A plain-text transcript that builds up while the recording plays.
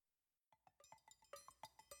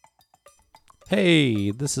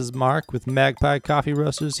Hey, this is Mark with Magpie Coffee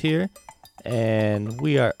Roasters here, and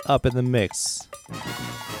we are up in the mix.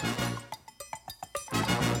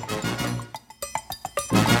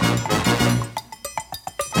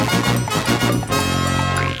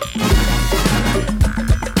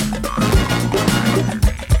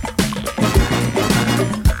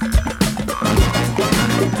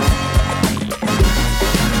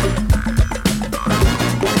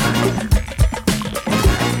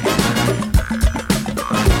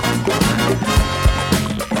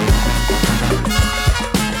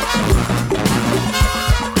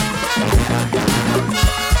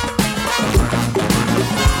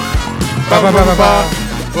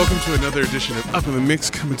 Welcome to another edition of Up in the Mix,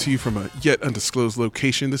 coming to you from a yet undisclosed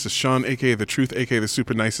location. This is Sean, a.k.a. The Truth, a.k.a. The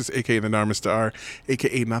Super Nicest, a.k.a. The Narmistar,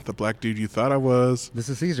 a.k.a. Not the Black Dude You Thought I Was. This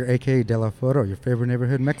is Caesar, a.k.a. De La Foro, your favorite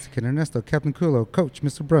neighborhood Mexican. Ernesto, Captain Culo, Coach,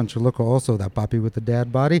 Mr. Brunch, your local also, that Papi with the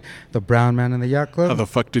dad body, the brown man in the yacht club. How the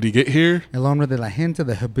fuck did he get here? El hombre de la gente,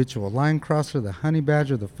 the habitual line crosser, the honey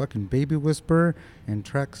badger, the fucking baby whisperer, and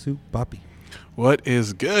tracksuit Papi. What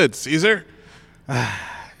is good, Caesar?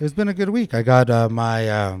 It's been a good week. I got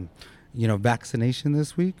my vaccination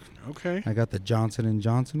this week. Okay. I got the Johnson &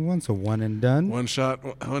 Johnson one, so one and done. One shot,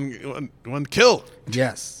 one kill.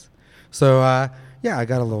 Yes. So, I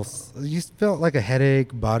got a little, you felt like a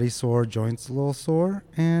headache, body sore, joints a little sore,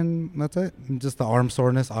 and that's it. And just the arm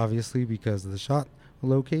soreness, obviously, because of the shot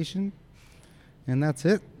location. And that's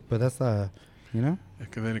it. But that's, And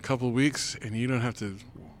then a couple of weeks, and you don't have to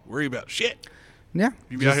worry about shit. Yeah.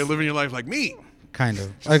 You be out here living your life like me. Kind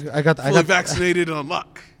of. I got vaccinated on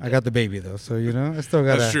luck. I got the baby, though, so, I still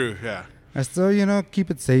got That's true, yeah. I still,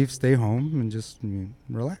 keep it safe, stay home, and just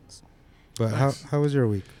relax. But Nice. how was your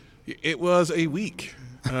week? It was a week.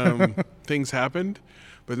 Things happened,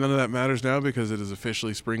 but none of that matters now because it is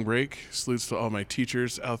officially spring break. Salutes to all my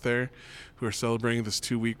teachers out there who are celebrating this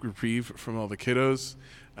 2-week reprieve from all the kiddos.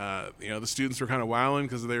 The students were kind of wilding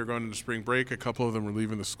because they were going into spring break. A couple of them were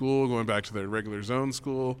leaving the school, going back to their regular zone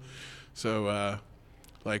school. So,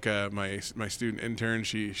 my student intern,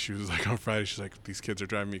 she was like on Friday, she's like, these kids are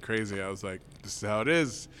driving me crazy. I was like, this is how it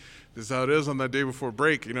is. This is how it is on that day before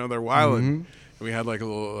break. They're wilding. Mm-hmm. And we had like a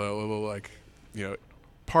little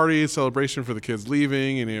party celebration for the kids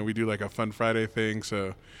leaving, and we do like a fun Friday thing.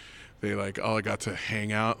 So they like all got to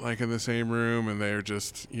hang out like in the same room, and they're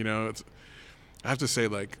just I have to say,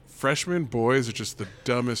 like, freshman boys are just the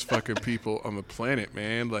dumbest fucking people on the planet,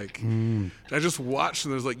 man. Like, I just watched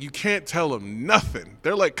them. There's like, you can't tell them nothing.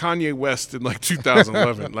 They're like Kanye West in like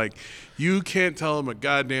 2011. Like, you can't tell them a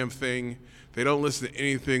goddamn thing. They don't listen to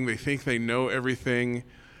anything. They think they know everything,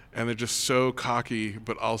 and they're just so cocky.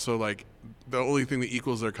 But also, like, the only thing that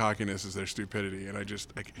equals their cockiness is their stupidity. And I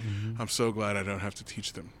just, I'm so glad I don't have to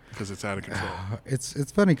teach them because it's out of control.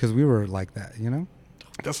 It's funny because we were like that,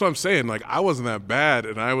 That's what I'm saying. Like, I wasn't that bad,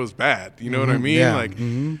 and I was bad. You know what I mean? Yeah. Like,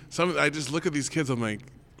 I just look at these kids. I'm like,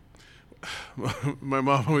 my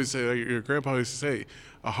mom always say, like, your grandpa used to say,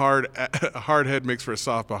 a hard head makes for a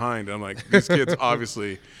soft behind. I'm like, these kids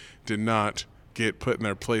obviously did not get put in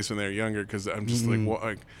their place when they were younger. Because I'm just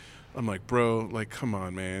I'm like, bro, like, come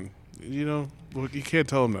on, man. You can't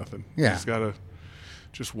tell them nothing. Yeah. You just gotta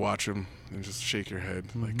just watch them and just shake your head.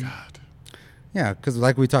 Like, God. Yeah, because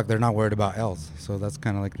like we talked, they're not worried about L's, so that's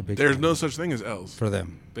kind of like the big. There's thing no such thing as L's for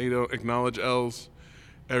them. They don't acknowledge L's.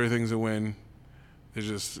 Everything's a win.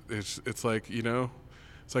 It's like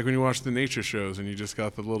it's like when you watch the nature shows and you just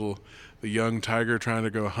got the young tiger trying to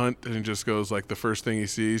go hunt, and he just goes like the first thing he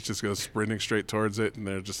sees just goes sprinting straight towards it, and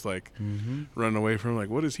they're just like running away from him. Like,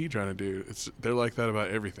 what is he trying to do? They're like that about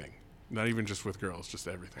everything, not even just with girls, just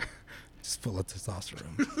everything. Just full of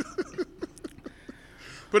testosterone.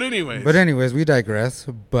 But anyways, we digress.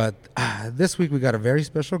 But this week we got a very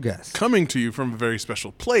special guest. Coming to you from a very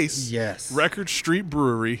special place. Yes. Record Street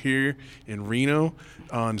Brewery here in Reno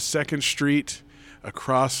on 2nd Street,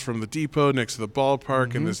 across from the depot, next to the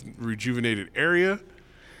ballpark in this rejuvenated area.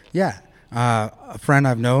 Yeah. A friend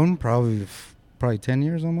I've known probably 10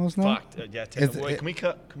 years almost now. Fuck. Yeah, can we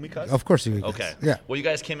cut? Of course you can. Okay. Yeah. Well, you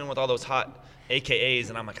guys came in with all those hot AKAs,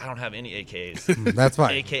 and I'm like, I don't have any AKAs. That's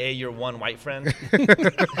fine. AKA your one white friend.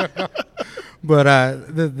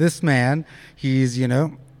 But this man, he's,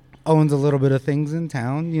 owns a little bit of things in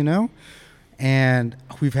town, and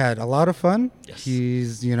we've had a lot of fun. Yes.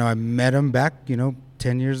 He's, I met him back,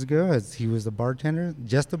 10 years ago as he was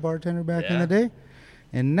just a bartender back in the day.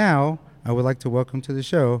 And now I would like to welcome to the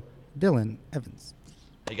show, Dylan Evans.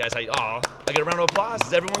 Hey guys, I get a round of applause.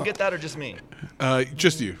 Does everyone get that or just me?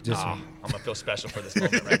 Just you. Just I'm going to feel special for this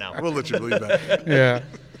moment right now. We'll let you believe that. Yeah.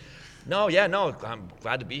 No, I'm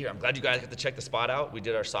glad to be here. I'm glad you guys got to check the spot out. We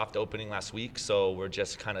did our soft opening last week, so we're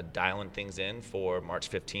just kind of dialing things in for March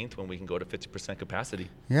 15th when we can go to 50% capacity.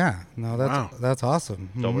 Yeah, no, that's awesome.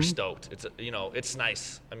 So we're stoked. It's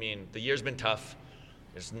nice. I mean, the year's been tough.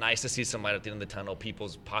 It's nice to see some light at the end of the tunnel.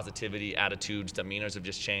 People's positivity, attitudes, demeanors have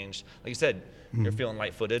just changed. Like you said, you're feeling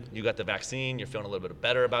light-footed. You got the vaccine. You're feeling a little bit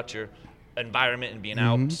better about your environment and being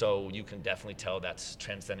out. So you can definitely tell that's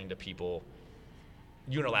transcending to people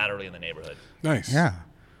unilaterally in the neighborhood. Nice. Yeah.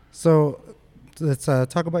 So let's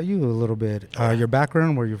talk about you a little bit. Your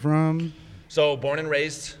background, where you're from. So born and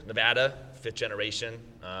raised Nevada, 5th generation.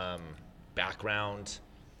 Background,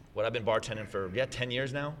 what I've been bartending for 10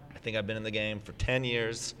 years now. I think I've been in the game for 10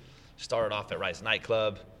 years. Started off at Rice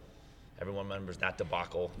Nightclub. Everyone remembers that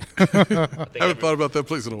debacle. I haven't thought about that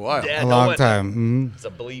place in a while. Yeah, A long time. It's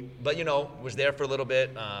a bleep. But, was there for a little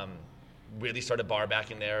bit. Really started bar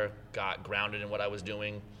backing there. Got grounded in what I was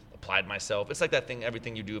doing. Applied myself. It's like that thing,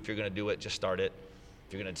 everything you do, if you're going to do it, just start it.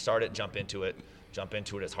 If you're going to start it, jump into it. Jump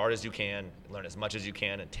into it as hard as you can. Learn as much as you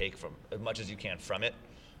can and take from as much as you can from it.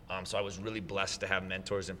 So I was really blessed to have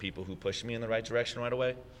mentors and people who pushed me in the right direction right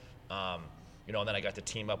away. And then I got to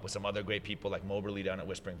team up with some other great people like Moberly down at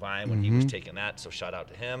Whispering Vine when he was taking that. So shout out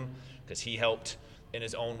to him because he helped in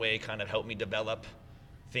his own way kind of help me develop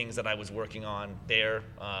things that I was working on there.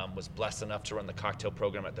 Was blessed enough to run the cocktail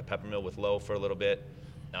program at the Peppermill with Lo for a little bit.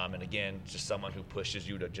 And again, just someone who pushes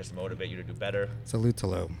you to just motivate you to do better. Salute to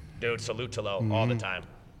Lo. Dude, salute to Lo all the time.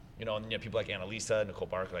 And people like Annalisa, Nicole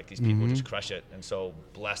Barker, like these people just crush it. And so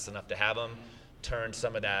blessed enough to have them. Turned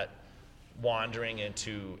some of that wandering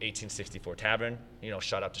into 1864 Tavern.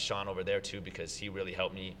 Shout out to Sean over there too, because he really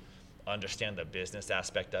helped me understand the business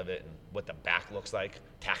aspect of it and what the back looks like,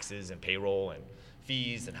 taxes and payroll and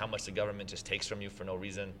fees and how much the government just takes from you for no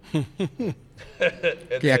reason.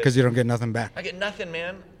 Yeah, because you don't get nothing back. I get nothing,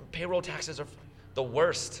 man. Payroll taxes are the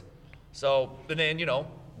worst. So, and then,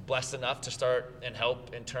 blessed enough to start and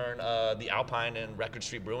help and turn the Alpine and Record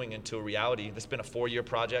Street Brewing into a reality. This has been a 4-year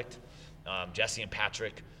project. Jesse and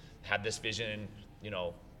Patrick had this vision,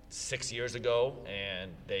 6 years ago,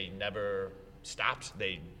 and they never stopped.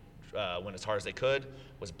 They went as hard as they could.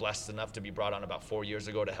 Was blessed enough to be brought on about 4 years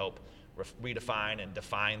ago to help redefine and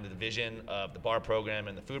define the vision of the bar program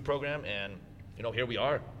and the food program, and here we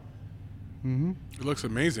are. It looks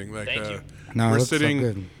amazing. Like, Thank you. No, it we're looks so sitting.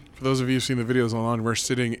 good. For those of you who've seen the videos online, we're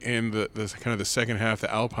sitting in the kind of the second half,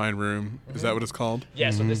 the Alpine room. Is that what it's called?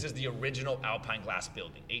 Yeah, so this is the original Alpine glass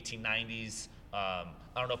building, 1890s. I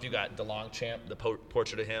don't know if you got DeLongchamp, the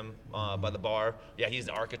portrait of him by the bar. Yeah, he's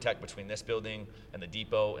the architect between this building and the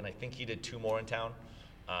depot, and I think he did 2 more in town.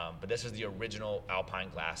 But this is the original Alpine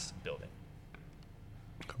glass building.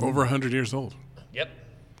 Over 100 years old. Yep.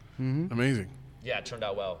 Amazing. Yeah, it turned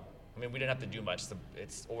out well. I mean, we didn't have to do much.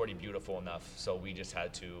 It's already beautiful enough, so we just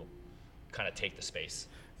had to kind of take the space.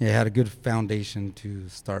 Yeah, it had a good foundation to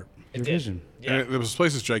start your vision. Yeah. And this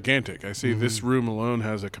place is gigantic. I see this room alone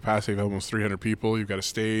has a capacity of almost 300 people. You've got a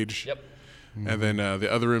stage. Yep. And then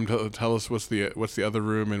the other room. Tell us what's the other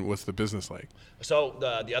room and what's the business like? So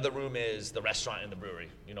the other room is the restaurant and the brewery.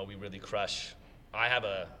 We really crush. I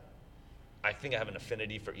think I have an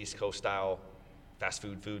affinity for East Coast style fast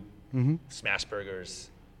food, smash burgers,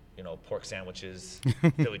 pork sandwiches,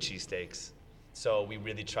 Philly cheesesteaks. So we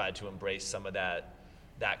really tried to embrace some of that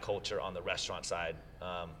culture on the restaurant side,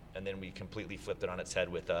 and then we completely flipped it on its head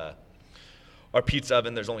with our pizza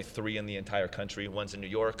oven. There's only 3 in the entire country. One's in New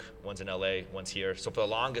York, one's in LA, one's here. So for the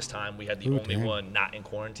longest time, we had the only one not in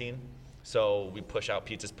quarantine. So we push out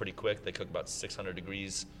pizzas pretty quick. They cook about 600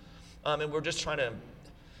 degrees. And we're just trying to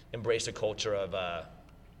embrace a culture of,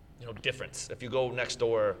 difference. If you go next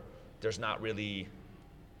door, there's not really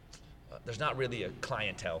a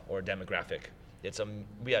clientele or a demographic.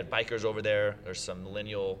 We had bikers over there. There's some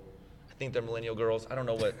millennial, I think they're millennial girls. I don't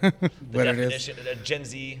know what the What it definition, Gen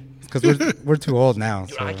Z. Because we're too old now.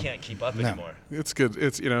 Dude, So. I can't keep up anymore. It's good.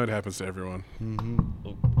 It's it happens to everyone.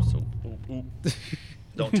 Oop.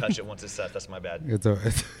 Don't touch it once it's set. That's my bad. It's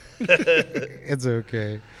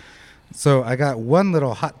okay. So I got one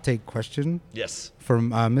little hot take question Yes.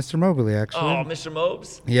 from Mr. Mobley, actually. Oh, Mr.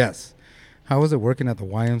 Mobes? Yes. How was it working at the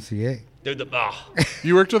YMCA? Dude,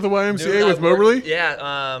 You worked at the YMCA Dude, with Moberly?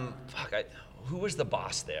 Yeah. Who was the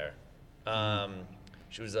boss there?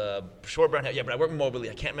 She was a short brown hair. Yeah, but I worked with Moberly.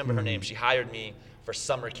 I can't remember her name. She hired me for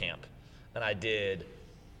summer camp, and I did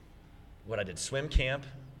swim camp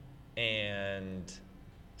and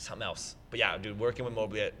something else. But yeah, dude, working with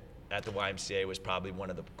Moberly at the YMCA was probably one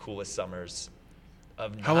of the coolest summers.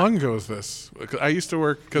 How long ago was this? I used to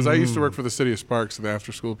work for the city of Sparks in the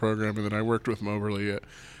after-school program, and then I worked with Moberly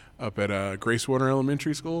up at Gracewater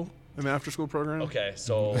Elementary School. in the after-school program? Okay,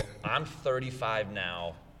 so I'm 35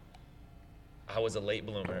 now. I was a late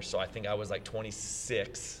bloomer, so I think I was like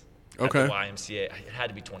 26 at the Okay. YMCA. It had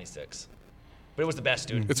to be 26. But it was the best,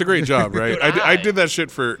 dude. It's a great job, right? Dude, I did that shit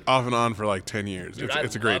for off and on for like 10 years. Dude,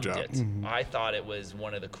 It's a great job. loved it. I thought it was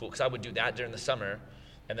one of the cool, because I would do that during the summer,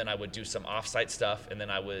 and then I would do some off-site stuff, and then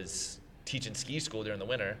I was teaching ski school during the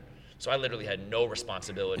winter. So I literally had no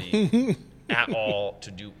responsibility at all to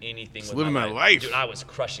do anything with living my my life. Dude, I was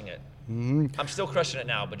crushing it. I'm still crushing it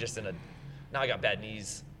now, but just now I got bad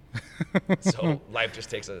knees. So life just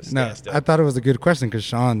takes a No, standstill. I thought it was a good question because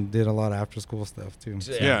Sean did a lot of after school stuff too.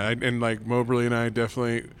 Yeah, and like Moberly and I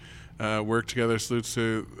definitely worked together. Salutes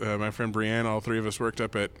to my friend Brianne. All three of us worked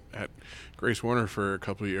up at Grace Warner for a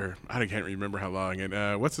couple of years. I can't remember how long.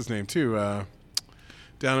 And what's his name too?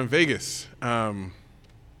 Down in Vegas.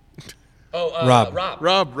 Rob.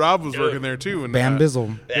 Rob was Dude. working there too. And, Bam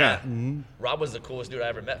Bizzle. Yeah. Rob was the coolest dude I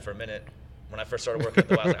ever met for a minute. When I first started working at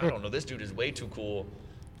the Y, I was like, I don't know, this dude is way too cool.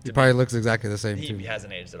 He probably looks exactly the same He too.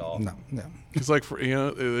 hasn't aged at all. No. It's like,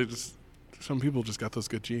 they just, some people just got those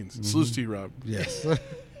good genes. Salutes to you, Rob. Yes.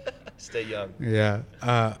 Stay young. Yeah.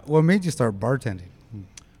 What made you start bartending?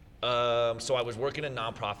 So I was working in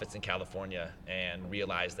nonprofits in California and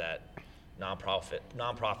realized that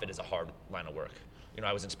nonprofit is a hard line of work. You know,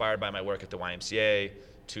 I was inspired by my work at the YMCA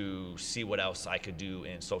to see what else I could do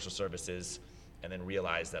in social services, and then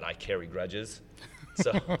realized that I carry grudges.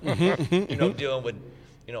 So, dealing with,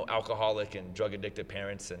 alcoholic and drug addicted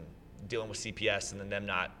parents, and dealing with CPS, and then them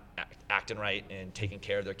not acting right and taking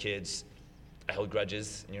care of their kids. I held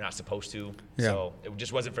grudges, and you're not supposed to. Yeah. So it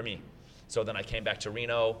just wasn't for me. So then I came back to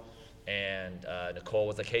Reno, and Nicole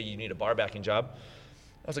was like, hey, you need a bar backing job.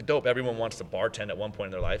 I was like, dope, everyone wants to bartend at one point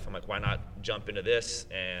in their life. I'm like, why not jump into this?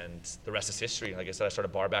 And the rest is history. Like I said, I started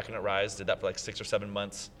bar backing at Rise, did that for like 6 or 7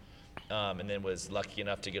 months, and then was lucky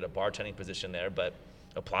enough to get a bartending position there, but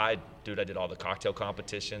applied. Dude, I did all the cocktail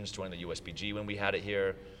competitions, joined the USBG when we had it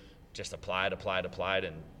here, just applied,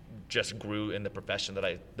 and just grew in the profession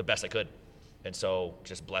the best I could. And so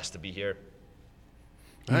just blessed to be here.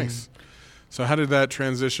 Nice. So how did that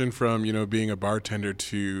transition from, being a bartender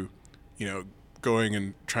to, going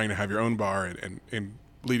and trying to have your own bar and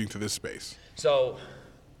leading to this space? So,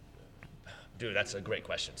 dude, that's a great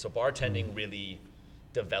question. So bartending really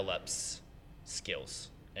develops skills,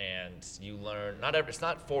 and you learn, it's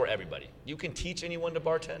not for everybody. You can teach anyone to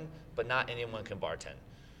bartend, but not anyone can bartend.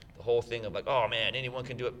 The whole thing of like, oh man, anyone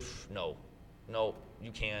can do it. No,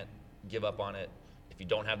 you can't. Give up on it. If you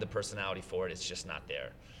don't have the personality for it, it's just not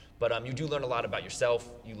there. But you do learn a lot about yourself.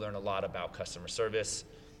 You learn a lot about customer service,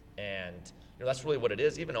 and that's really what it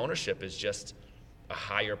is. Even ownership is just a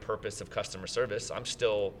higher purpose of customer service. I'm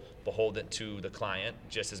still beholden to the client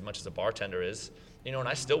just as much as a bartender is. And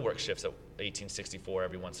I still work shifts at 1864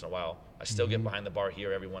 every once in a while. I still get behind the bar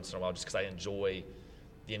here every once in a while just because I enjoy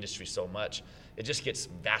the industry so much. It just gets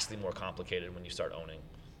vastly more complicated when you start owning.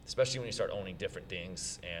 Especially when you start owning different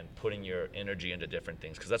things and putting your energy into different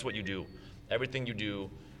things, because that's what you do. Everything you do,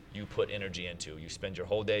 you put energy into. You spend your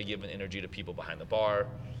whole day giving energy to people behind the bar,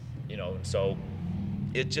 and so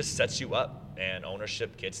it just sets you up, and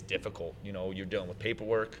ownership gets difficult. You're dealing with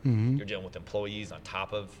paperwork, you're dealing with employees on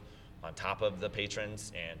top of the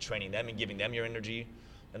patrons, and training them and giving them your energy.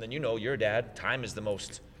 And then your dad, time is the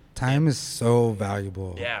most... Time is so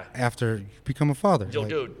valuable. Yeah. After you become a father.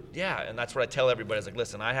 Dude, yeah, and that's what I tell everybody. Is like,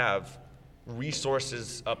 listen, I have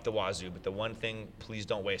resources up the wazoo, but the one thing, please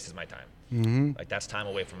don't waste is my time. Mm-hmm. Like that's time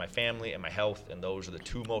away from my family and my health, and those are the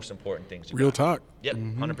two most important things. Real talk. Yep,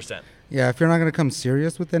 100%. Yeah, if you're not gonna come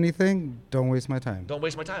serious with anything, don't waste my time. Don't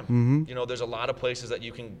waste my time. Mm-hmm. There's a lot of places that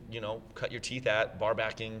you can, cut your teeth at, bar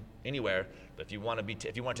backing, anywhere. But if you want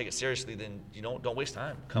to take it seriously, then don't waste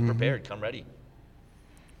time. Come prepared, come ready.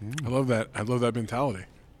 I love that. I love that mentality.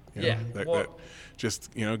 Yeah. That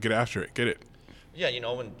just, get after it. Get it. Yeah,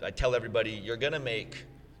 and I tell everybody, you're going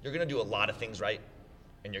to do a lot of things right,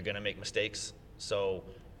 and you're going to make mistakes. So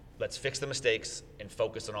let's fix the mistakes and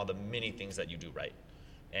focus on all the many things that you do right.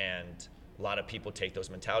 And a lot of people take those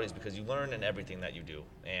mentalities because you learn in everything that you do.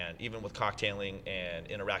 And even with cocktailing and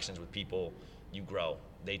interactions with people, you grow.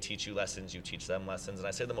 They teach you lessons, you teach them lessons. And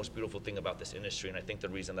I say the most beautiful thing about this industry, and I think the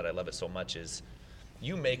reason that I love it so much, is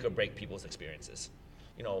you make or break people's experiences.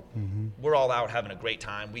 We're all out having a great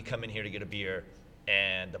time. We come in here to get a beer,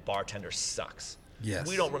 and the bartender sucks. Yes.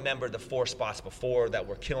 We don't remember the 4 spots before that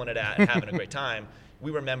we're killing it at and having a great time. We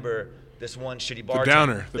remember this one shitty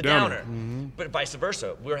bartender. The downer. Mm-hmm. But vice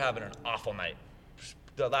versa. We're having an awful night.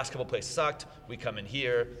 The last couple places sucked. We come in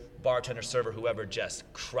here, bartender, server, whoever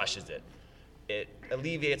just crushes it. It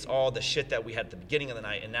alleviates all the shit that we had at the beginning of the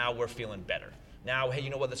night, and now we're feeling better. Now, hey, you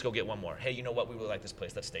know what? Let's go get one more. Hey, you know what? We really like this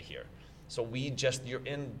place. Let's stay here. So you're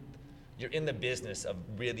in the business of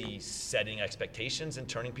really setting expectations and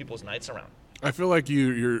turning people's nights around. I feel like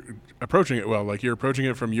you're approaching it well. Like you're approaching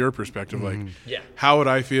it from your perspective. Like, Yeah. how would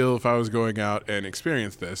I feel if I was going out and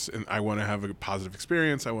experience this? And I want to have a positive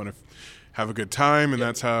experience. I want to have a good time, and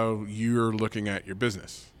that's how you're looking at your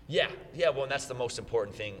business. Yeah. Well, and that's the most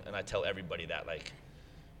important thing. And I tell everybody that, like,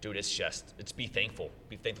 dude, it's be thankful.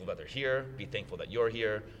 Be thankful that they're here. Be thankful that you're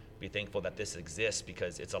here. Be thankful that this exists,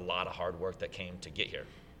 because it's a lot of hard work that came to get here.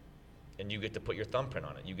 And you get to put your thumbprint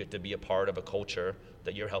on it. You get to be a part of a culture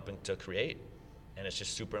that you're helping to create. And it's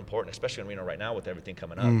just super important, especially in Reno right now with everything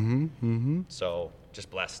coming up. So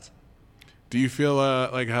just blessed. Do you feel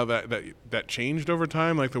like how that changed over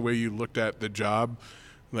time? Like the way you looked at the job?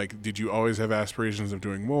 Like, did you always have aspirations of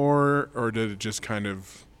doing more, or did it just kind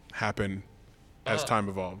of happen as time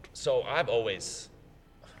evolved? So I've always,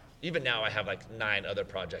 even now I have like 9 other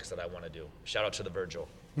projects that I want to do. Shout out to the Virgil,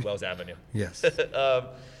 Wells Avenue. Yes.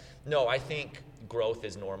 No, I think growth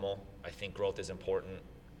is normal. I think growth is important.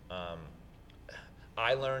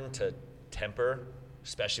 I learned to temper,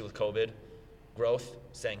 especially with COVID, growth,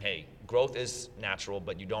 saying, hey, growth is natural,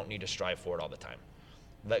 but you don't need to strive for it all the time.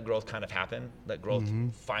 Let growth kind of happen. Let growth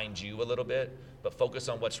find you a little bit, but focus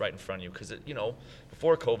on what's right in front of you. Because,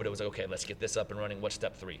 before COVID, it was like, okay, let's get this up and running. What's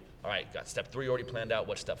step 3? All right, got step 3 already planned out.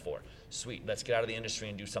 What's step 4? Sweet, let's get out of the industry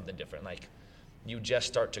and do something different. Like, you just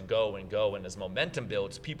start to go, and as momentum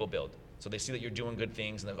builds, people build. So they see that you're doing good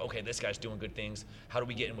things, and they're like, okay, this guy's doing good things. How do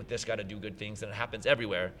we get in with this guy to do good things? And it happens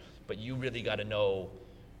everywhere, but you really got to know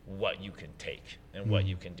what you can take and what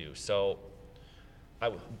you can do. So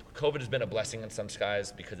COVID has been a blessing in some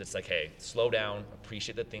skies, because it's like, hey, slow down,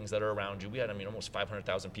 appreciate the things that are around you. We had, almost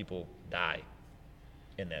 500,000 people die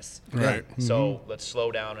in this. Right. So let's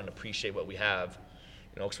slow down and appreciate what we have.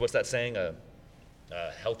 'Cause what's that saying? A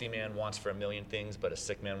healthy man wants for a million things, but a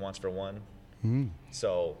sick man wants for one.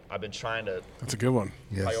 So I've been trying to. That's a good one.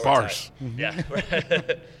 Yes. Bars. Yeah.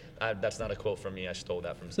 That's not a quote from me. I stole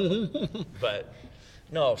that from someone. But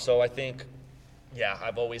no, so I think,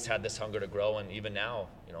 I've always had this hunger to grow. And even now,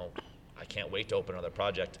 I can't wait to open another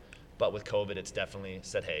project. But with COVID, it's definitely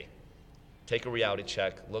said, hey, take a reality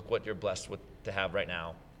check. Look what you're blessed with to have right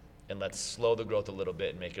now. And let's slow the growth a little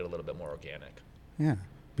bit and make it a little bit more organic. Yeah.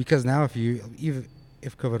 Because now if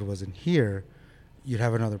COVID wasn't here, you'd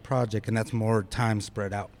have another project, and that's more time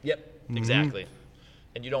spread out. Yep, exactly.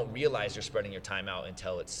 And you don't realize you're spreading your time out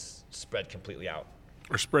until it's spread completely out.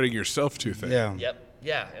 Or spreading yourself too thin. Yeah. Yep.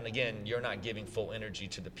 Yeah. And again, you're not giving full energy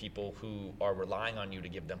to the people who are relying on you to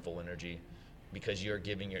give them full energy, because you're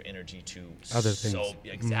giving your energy to Other things. So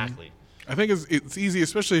exactly. I think it's easy,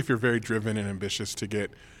 especially if you're very driven and ambitious, to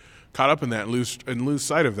get caught up in that and lose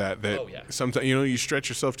sight of that. That sometimes you stretch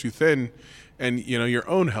yourself too thin, and your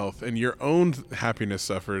own health and your own happiness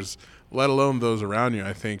suffers, let alone those around you.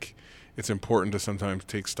 I think it's important to sometimes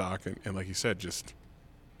take stock and like you said, just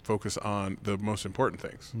focus on the most important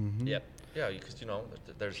things. Yep. Yeah, because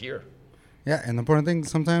they're here. Yeah, and the important thing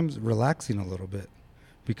sometimes relaxing a little bit,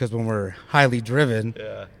 because when we're highly driven,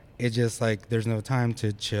 it's just like there's no time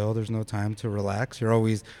to chill, there's no time to relax. You're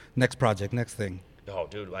always next project, next thing. Oh,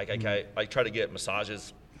 dude, like I try to get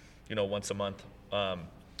massages, once a month, and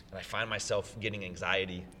I find myself getting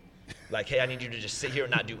anxiety. Like, hey, I need you to just sit here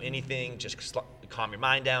and not do anything, just calm your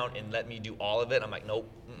mind down and let me do all of it. I'm like, nope,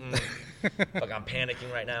 like I'm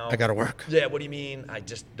panicking right now. I gotta work. Yeah, what do you mean? I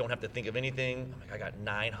just don't have to think of anything. I'm like, I got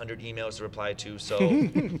 900 emails to reply to. So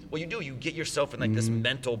what you get yourself in like this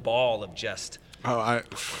mental ball of just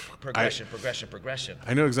progression.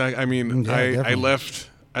 I know exactly. I mean, I definitely.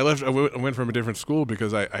 I went from a different school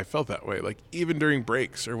because I felt that way. Like, even during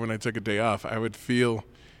breaks or when I took a day off, I would feel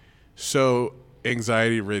so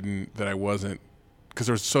anxiety ridden that I wasn't, because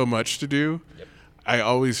there was so much to do. Yep. I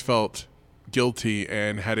always felt guilty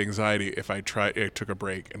and had anxiety if I took a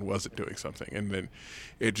break and wasn't doing something, and then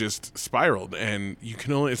it just spiraled. And you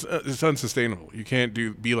can only it's unsustainable. You can't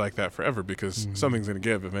be like that forever, because something's going to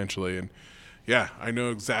give eventually. And yeah, I know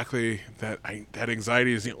exactly that that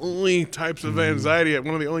anxiety is the only types of anxiety,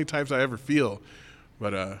 one of the only types I ever feel.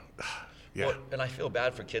 But yeah. Well, and I feel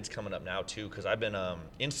bad for kids coming up now too, because I've been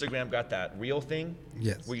Instagram got that reel thing,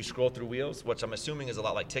 Yes. where you scroll through reels, which I'm assuming is a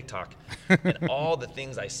lot like TikTok. And all the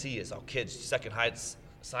things I see is, kids,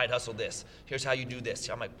 side hustle this. Here's how you do this.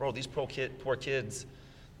 I'm like, bro, these poor kids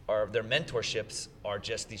their mentorships are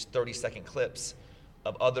just these 30-second clips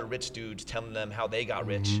of other rich dudes telling them how they got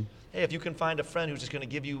rich. Hey, if you can find a friend who's just going to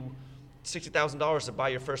give you $60,000 to buy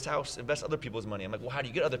your first house, invest other people's money. I'm like, well, how do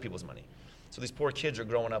you get other people's money? So these poor kids are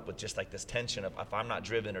growing up with just like this tension of, if I'm not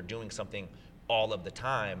driven or doing something all of the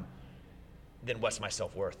time, then what's my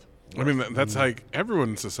self-worth? I mean, that's like everyone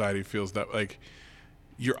in society feels that, like,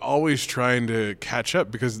 you're always trying to catch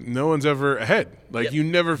up because no one's ever ahead. Like, Yep. you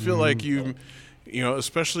never feel like you know,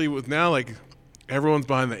 especially with now, like, everyone's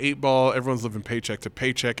behind the 8 ball. Everyone's living paycheck to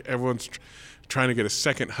paycheck. Everyone's trying to get a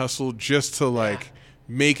second hustle just to, like,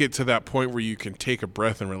 make it to that point where you can take a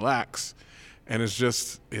breath and relax. And it's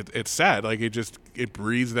just, it's sad. Like, it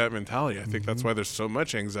breeds that mentality. I think that's why there's so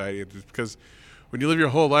much anxiety. It's because when you live your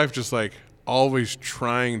whole life just, like, always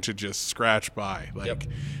trying to just scratch by, like,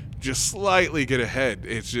 just slightly get ahead,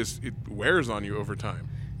 it wears on you over time.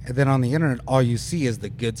 And then on the internet, all you see is the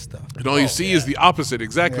good stuff. And all you see is the opposite.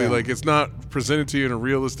 Exactly. Yeah. Like, it's not presented to you in a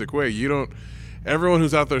realistic way. Everyone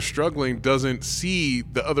who's out there struggling doesn't see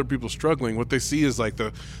the other people struggling. What they see is, like,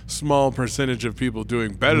 the small percentage of people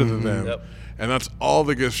doing better than them. Yep. And that's all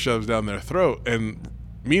that gets shoved down their throat. And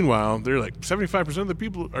meanwhile, they're like, 75% of the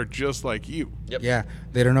people are just like you. Yep. Yeah,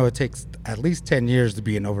 they don't know it takes at least 10 years to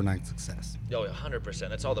be an overnight success. Oh, 100%.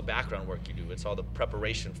 That's all the background work you do. It's all the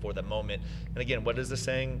preparation for the moment. And again, what is the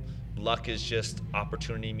saying? Luck is just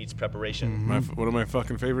opportunity meets preparation. One of my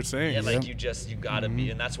fucking favorite sayings. Yeah, like you gotta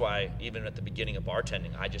be, and that's why even at the beginning of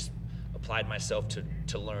bartending, I just applied myself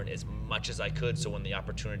to learn as much as I could. So when the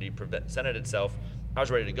opportunity presented itself, I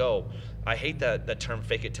was ready to go. I hate that term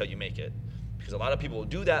 "fake it till you make it," because a lot of people will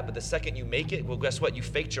do that, but the second you make it, well, guess what? You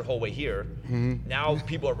faked your whole way here. Now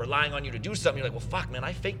people are relying on you to do something. You're like, well, fuck, man,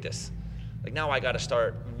 I faked this. Like, now I got to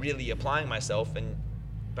start really applying myself, and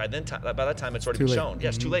by that time it's already been too late. shown. Yeah,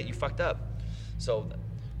 it's too late. You fucked up. So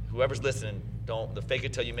whoever's listening, the fake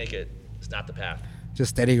it till you make it. It's not the path. Just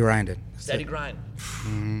steady grinding. Steady grind.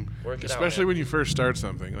 Work it Especially out, when you first start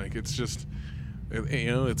something. Like, it's just, you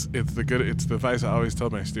know, it's the advice I always tell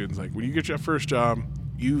my students. Like, when you get your first job,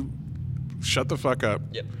 you shut the fuck up.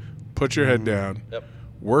 Yep. Put your head down. Yep.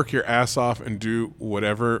 Work your ass off and do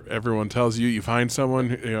whatever everyone tells you. You find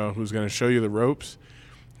someone, you know, who's going to show you the ropes.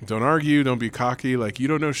 Don't argue. Don't be cocky. Like, you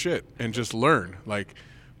don't know shit, and just learn. Like,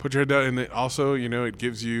 put your head down. And it also, you know, it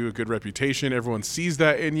gives you a good reputation. Everyone sees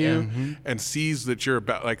that in you and sees that you're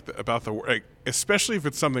about the like, especially if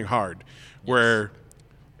it's something hard, where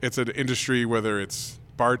it's an industry, whether it's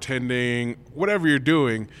bartending, whatever you're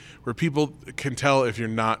doing, where people can tell if you're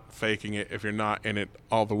not faking it, if you're not in it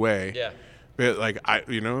all the way. Yeah. But, like,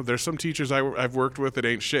 there's some teachers I've worked with that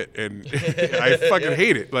ain't shit, and I fucking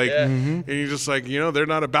hate it. Like, and you're just like, you know, they're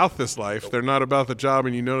not about this life. They're not about the job,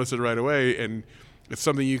 and you notice it right away, and it's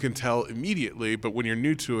something you can tell immediately. But when you're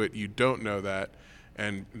new to it, you don't know that,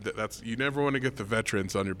 and that's, you never want to get the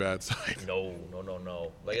veterans on your bad side. No.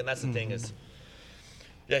 Like, and that's the thing is,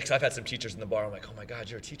 yeah, because I've had some teachers in the bar. I'm like, oh my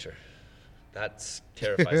God, you're a teacher. That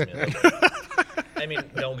terrifies me. Like, I mean,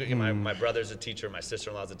 don't get my brother's a teacher, my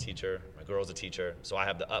sister-in-law's a teacher, my girl's a teacher, so I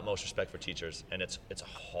have the utmost respect for teachers, and it's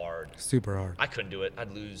hard. Super hard. I couldn't do it.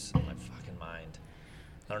 I'd lose my fucking mind.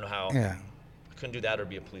 I don't know how. Yeah. I couldn't do that or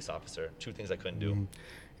be a police officer. Two things I couldn't do.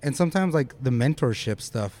 And sometimes, like, the mentorship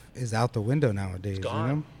stuff is out the window nowadays. Gone.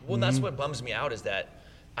 You know? Well, that's what bums me out is that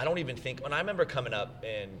I don't even think, when I remember coming up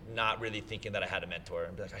and not really thinking that I had a mentor,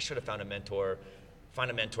 and be like, I should have found a mentor. Find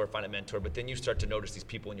a mentor, but then you start to notice these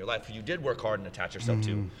people in your life who you did work hard and attach yourself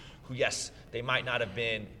to, who, yes, they might not have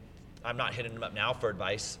been, I'm not hitting them up now for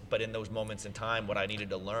advice, but in those moments in time, what I needed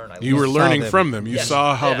to learn, You were learning them. from them. You Yes.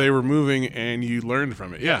 saw how Yeah. they were moving, and you learned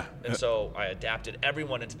from it. Yeah. And so I adapted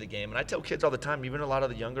everyone into the game. And I tell kids all the time, even a lot of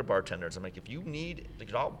the younger bartenders, I'm like, if you need,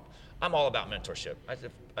 I'm all about mentorship.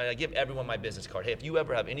 I give everyone my business card. Hey, if you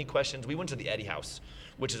ever have any questions, we went to the Eddie House,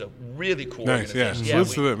 which is a really cool Nice. Yeah. organization.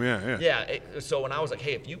 Salutes to them. Yeah. So when I was like,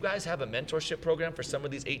 hey, if you guys have a mentorship program for some of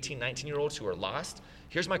these 18, 19-year-olds who are lost,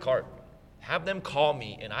 here's my card. Have them call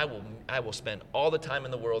me, and I will spend all the time in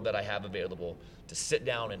the world that I have available to sit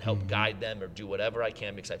down and help guide them or do whatever I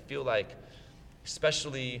can, because I feel like,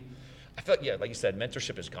 like you said,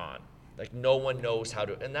 mentorship is gone. Like, no one knows how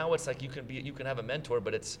to, and now it's like you can have a mentor,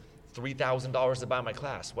 but it's $3,000 to buy my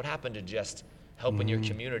class. What happened to just helping your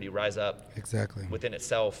community rise up Exactly. within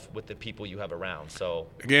itself with the people you have around? So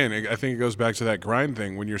Again, I think it goes back to that grind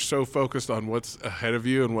thing. When you're so focused on what's ahead of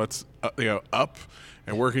you and what's up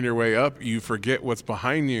and working your way up, you forget what's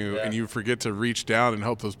behind you, and you forget to reach down and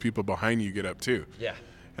help those people behind you get up too. yeah.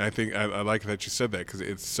 And I think I like that you said that, because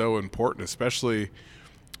it's so important, especially.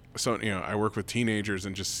 So, you know, I work with teenagers,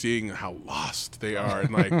 and just seeing how lost they are.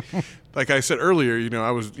 And like I said earlier, you know,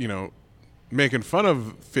 I was, you know, making fun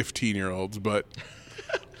of 15-year-olds, but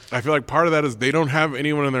I feel like part of that is they don't have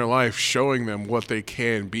anyone in their life showing them what they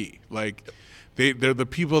can be. Like, they're the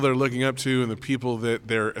people they're looking up to, and the people that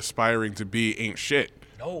they're aspiring to be ain't shit.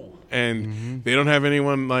 No. And they don't have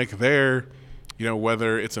anyone like there, you know,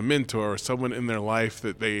 whether it's a mentor or someone in their life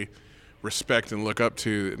that they respect and look up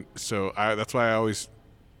to. So that's why I always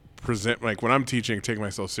present, like when I'm teaching, take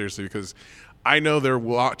myself seriously, because I know they're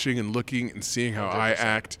watching and looking and seeing how 100%. I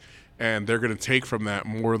act, and they're going to take from that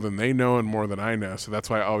more than they know and more than I know. So that's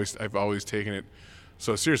why I've always taken it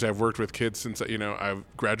so seriously. I've worked with kids since, I've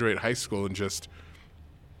graduated high school, and just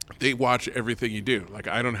they watch everything you do. Like,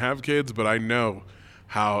 I don't have kids, but I know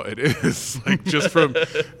how it is. Like, just from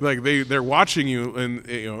like they're watching you, and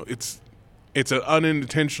it's an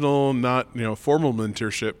unintentional, not formal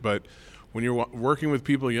mentorship, but when you're working with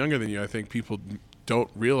people younger than you, I think people don't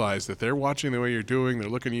realize that they're watching the way you're doing. They're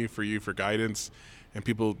looking to you for guidance, and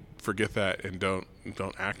people forget that and don't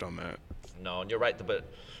act on that. No, and you're right,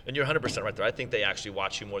 and you're 100% right there. I think they actually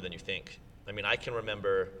watch you more than you think. I mean, I can't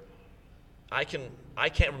remember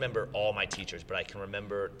all my teachers, but I can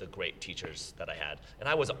remember the great teachers that I had. And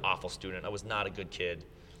I was an awful student. I was not a good kid.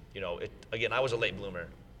 I was a late bloomer.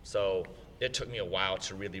 So it took me a while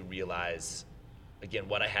to really realize, again,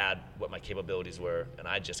 what I had, what my capabilities were, and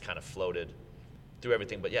I just kind of floated through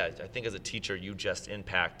everything. But yeah, I think as a teacher, you just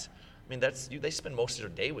impact. I mean, they spend most of their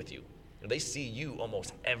day with you. They see you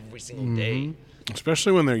almost every single day.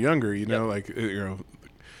 Especially when they're younger, Yep.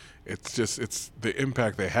 It's the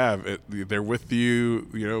impact they have. They're with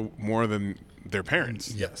you, more than their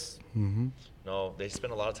parents. Yes. No, they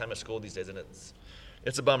spend a lot of time at school these days, and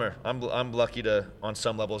it's a bummer. I'm lucky to, on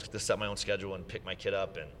some levels, to set my own schedule and pick my kid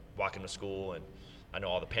up and walk him to school, and I know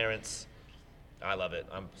all the parents. I love it.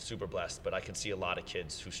 I'm super blessed, but I can see a lot of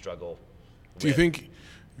kids who struggle. Do you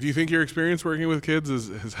think your experience working with kids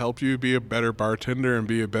has helped you be a better bartender and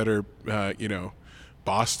be a better,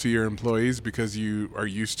 boss to your employees, because you are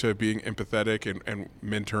used to being empathetic and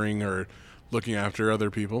mentoring or looking after other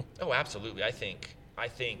people? Oh, absolutely. I think,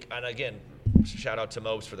 and again, shout out to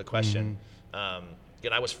Mobes for the question.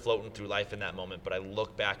 Again, I was floating through life in that moment, but I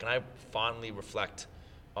look back and I fondly reflect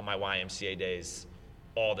on my YMCA days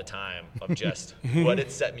all the time of just what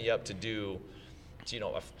it set me up to do.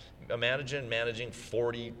 Imagine managing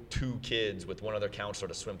 42 kids with one other counselor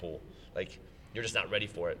at a swim pool. Like, you're just not ready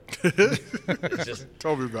for it. It's just,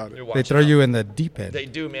 tell me about it. They throw you in the deep end. They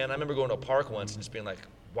do, man. I remember going to a park once and just being like,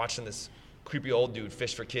 watching this creepy old dude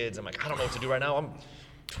fish for kids. I'm like, I don't know what to do right now. I'm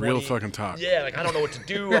 20. Real fucking talk. Yeah, like, I don't know what to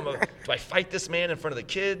do. Do I fight this man in front of the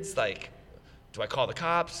kids? Like, do I call the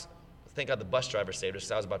cops? Thank God the bus driver saved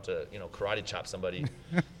us. I was about to, karate chop somebody.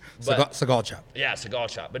 Seagal chop. Yeah, Seagal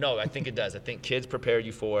chop. But no, I think it does. I think kids prepare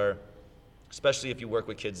you for, especially if you work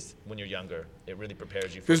with kids when you're younger, it really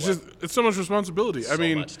prepares you for it's so much responsibility. So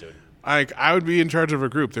much, dude. I would be in charge of a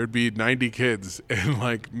group. There'd be 90 kids and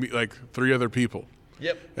like 3 other people.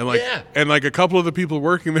 Yep. And a couple of the people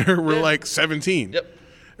working there were 17. Yep.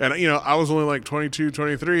 And I was only 22,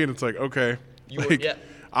 23, and it's like, okay.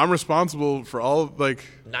 I'm responsible for all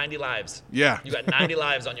 90 lives. Yeah. You got 90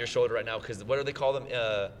 lives on your shoulder right now, because what do they call them?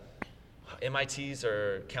 MITs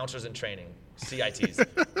or counselors in training. CITs.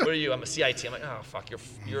 What are you? I'm a CIT. I'm like, oh fuck,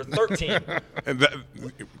 you're 13. And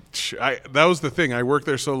that was the thing. I worked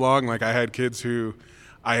there so long. I had kids who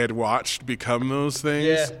I had watched become those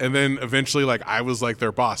things, yeah. And then eventually, I was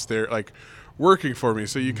their boss. They're working for me.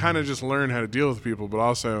 So you kind of just learn how to deal with people, but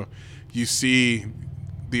also you see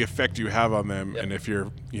the effect you have on them. Yep. And if you're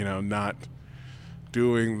not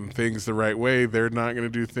doing things the right way, they're not going to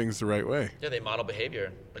do things the right way. Yeah, they model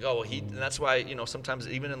behavior. And that's why, sometimes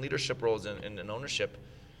even in leadership roles and in ownership,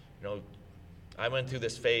 I went through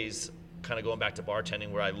this phase, kind of going back to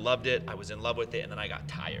bartending, where I loved it, I was in love with it, and then I got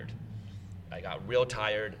tired. I got real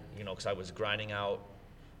tired, because I was grinding out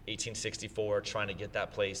 1864, trying to get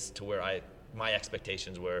that place to where my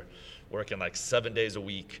expectations were working 7 days a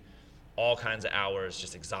week, all kinds of hours,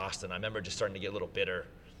 just exhausted. And I remember just starting to get a little bitter.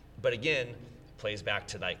 But again, plays back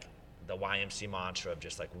to the YMC mantra of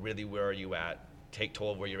just really, where are you at? Take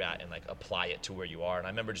toll of where you're at and apply it to where you are. And I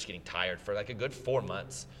remember just getting tired for a good 4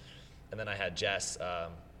 months. And then I had Jess,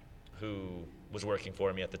 who was working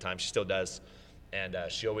for me at the time. She still does. And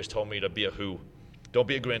she always told me to be a who. Don't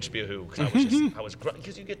be a Grinch, be a who. Because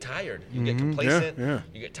because you get tired. You get complacent. Yeah.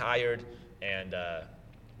 You get tired. And,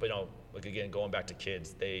 but again, going back to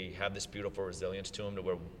kids, they have this beautiful resilience to them to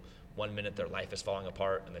where 1 minute their life is falling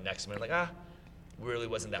apart and the next minute really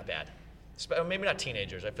wasn't that bad. Maybe not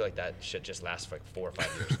teenagers. I feel like that shit just lasts for 4 or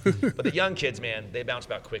 5 years. But the young kids, man, they bounce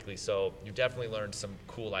back quickly. So you definitely learned some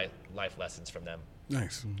cool life lessons from them.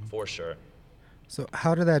 Nice. For sure. So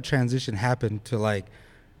how did that transition happen to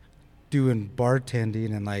doing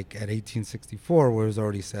bartending and at 1864 where it was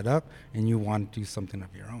already set up and you want to do something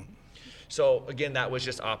of your own? So again, that was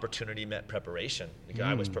just opportunity met preparation.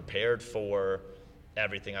 I was prepared for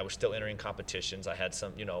everything. I was still entering competitions. I had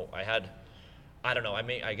some, I don't know.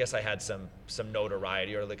 I guess I had some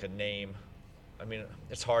notoriety or like a name. I mean,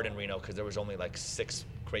 it's hard in Reno because there was only like 6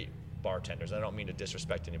 great bartenders. I don't mean to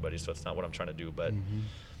disrespect anybody, so it's not what I'm trying to do. But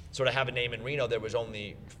so to have a name in Reno, there was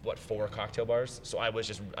only 4 cocktail bars. So I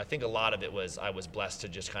think a lot of it was I was blessed to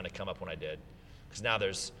just kind of come up when I did, because now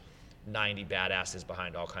there's 90 badasses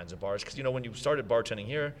behind all kinds of bars. Because when you started bartending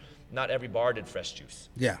here, not every bar did fresh juice.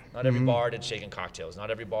 Yeah. Not every bar did shaken cocktails. Not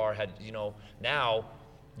every bar had now.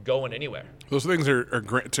 Going anywhere. Those things are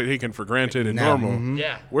taken for granted and Now. normal.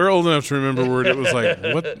 Yeah. We're old enough to remember where it was like,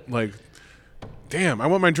 what, like, damn, I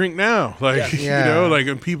want my drink now. Like, Yeah. like,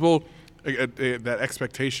 and people, that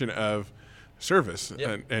expectation of service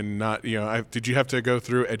Yep. and not, did you have to go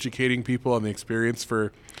through educating people on the experience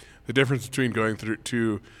for the difference between going through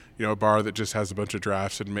to, a bar that just has a bunch of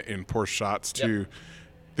drafts and pours shots to,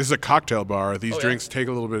 this is a cocktail bar. These drinks take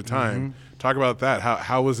a little bit of time. Talk about that.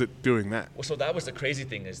 How was it doing that? Well, so that was the crazy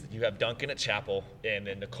thing is that you have Duncan at Chapel and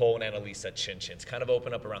then Nicole and Annalise at Chin Chin's kind of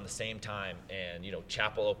open up around the same time. And,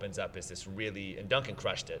 Chapel opens up as this really, and Duncan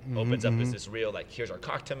crushed it, opens up as this real, like, here's our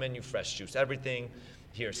cocktail menu, fresh juice, everything.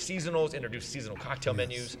 Here's seasonals, introduce seasonal cocktail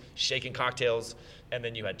menus, shaken cocktails. And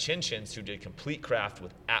then you had Chin Chin's who did complete craft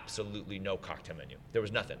with absolutely no cocktail menu. There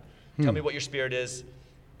was nothing. Tell me what your spirit is,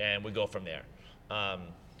 and we go from there.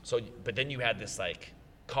 But then you had this, like,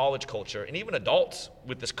 college culture, and even adults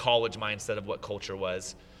with this college mindset of what culture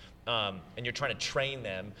was, and you're trying to train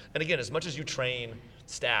them. And again, as much as you train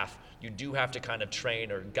staff, you do have to kind of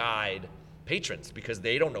train or guide patrons because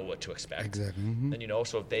they don't know what to expect. Exactly. And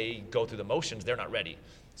so if they go through the motions, they're not ready.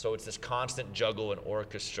 So it's this constant juggle and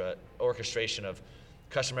orchestration of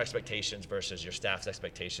customer expectations versus your staff's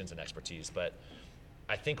expectations and expertise. But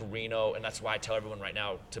I think Reno, and that's why I tell everyone right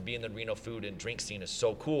now, to be in the Reno food and drink scene is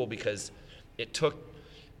so cool because it took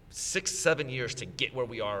 6-7 years to get where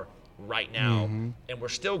we are right now, and we're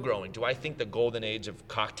still growing. Do I think the golden age of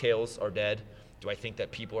cocktails are dead? Do I think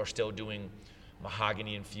that people are still doing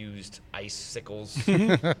mahogany-infused icicles,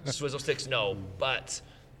 swizzle sticks? No, but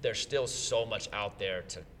there's still so much out there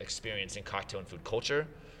to experience in cocktail and food culture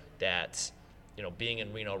that, being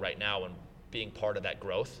in Reno right now and being part of that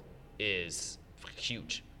growth is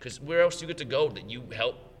huge. Because where else do you get to go that you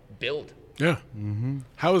help build? Yeah.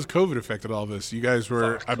 How has COVID affected all this? You guys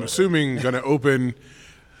were, Fuck I'm COVID. assuming, going to open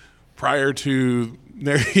prior to,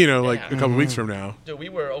 like a couple weeks from now. Dude, we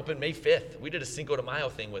were open May 5th. We did a Cinco de Mayo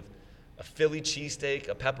thing with a Philly cheesesteak,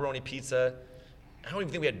 a pepperoni pizza. I don't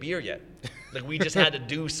even think we had beer yet. Like, we just had to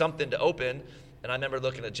do something to open. And I remember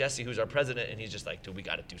looking at Jesse, who's our president, and he's just like, dude, we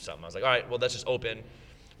got to do something. I was like, all right, well, let's just open.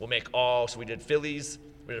 We'll make so we did Phillies.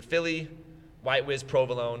 We did a Philly, White Whiz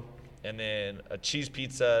provolone, and then a cheese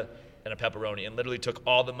pizza and a pepperoni, and literally took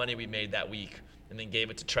all the money we made that week and then gave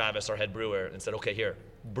it to Travis, our head brewer, and said, okay, here,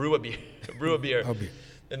 brew a beer.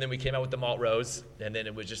 And then we came out with the malt rose, and then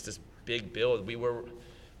it was just this big build. We were,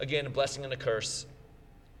 again, a blessing and a curse.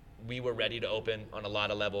 We were ready to open on a lot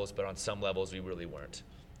of levels, but on some levels we really weren't.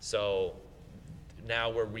 So now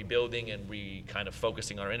we're rebuilding and kind of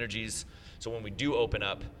focusing our energies. So when we do open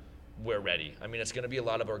up, we're ready. I mean, it's going to be a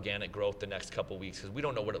lot of organic growth the next couple of weeks because we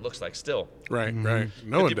don't know what it looks like still. Right, right.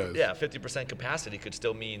 No one does. Yeah, 50% capacity could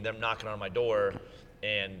still mean them knocking on my door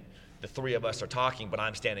and the 3 of us are talking, but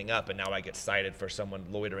I'm standing up, and now I get cited for someone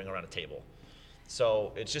loitering around a table.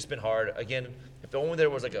 So it's just been hard. Again, if only there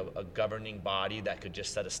was like a governing body that could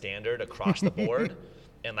just set a standard across the board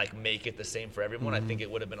and like make it the same for everyone, I think it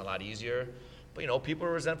would have been a lot easier. But people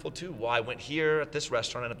are resentful too. Well, I went here at this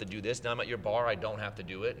restaurant, I have to do this. Now I'm at your bar, I don't have to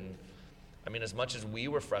do it. And I mean, as much as we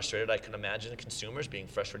were frustrated, I can imagine the consumers being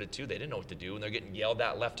frustrated too. They didn't know what to do, and they're getting yelled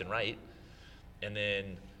at left and right. And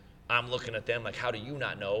then I'm looking at them like, how do you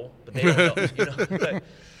not know? But they don't know. Like,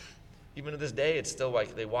 even to this day, it's still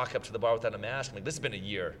like they walk up to the bar without a mask. I'm like, this has been a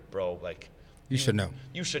year, bro. Like, You should know.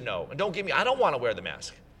 you should know. And don't get me, I don't want to wear the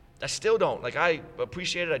mask. I still don't. Like, I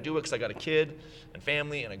appreciate it. I do it because I got a kid and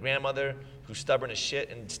family and a grandmother who's stubborn as shit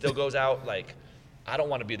and still goes out. Like, I don't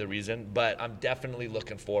want to be the reason, but I'm definitely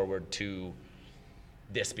looking forward to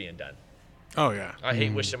this being done. Oh, yeah. I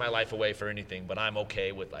hate wishing my life away for anything, but I'm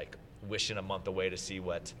okay with, like, wishing a month away to see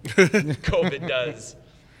what COVID does.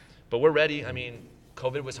 But we're ready. I mean,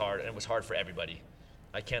 COVID was hard, and it was hard for everybody.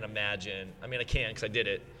 I can't imagine. I mean, I can because I did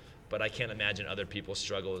it, but I can't imagine other people's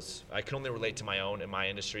struggles. I can only relate to my own in my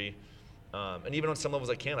industry. And even on some levels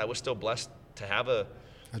I can. I was still blessed to have a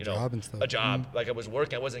job and stuff. A job. Like, I was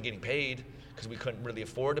working. I wasn't getting paid because we couldn't really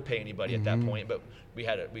afford to pay anybody at that point, but we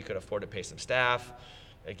could afford to pay some staff.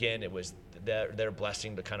 Again, it was their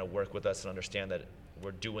blessing to kind of work with us and understand that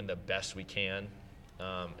we're doing the best we can.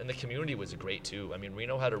 And the community was great too. I mean,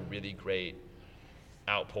 Reno had a really great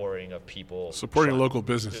outpouring of people Supporting trying- local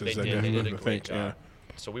businesses, They I did a definitely great think, job. yeah.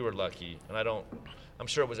 So we were lucky, and I'm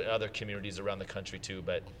sure it was in other communities around the country too,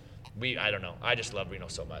 but I don't know. I just love Reno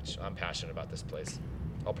so much. I'm passionate about this place.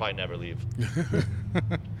 I'll probably never leave.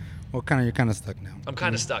 Well, you're kind of stuck now. I'm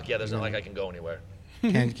kind of stuck. Yeah, there's not like I can go anywhere.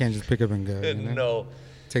 Can't just pick up and go. You know? No,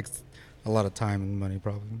 Takes a lot of time and money,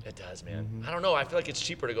 probably. it does, man. I don't know. I feel like it's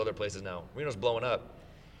cheaper to go other places now. Reno's blowing up.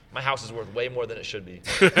 My house is worth way more than it should be.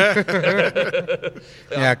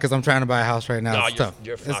 Yeah, because I'm trying to buy a house right now. No, It's you're- tough.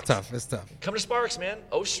 you're It's fucked. tough. It's tough. Come to Sparks, man.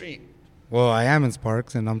 O Street. Well, I am in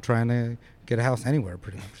Sparks, and I'm trying to get a house anywhere,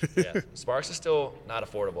 pretty much. Yeah, Sparks is still not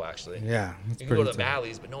affordable, actually. Yeah, it's You can pretty go to the tough.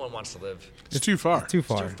 valleys, but no one wants to live. It's too far. It's too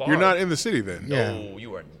far. too far. You're not in the city then. Yeah. No,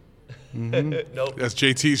 you are. Nope. As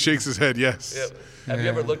JT shakes his head, yes. Yep. Have you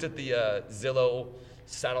ever looked at the Zillow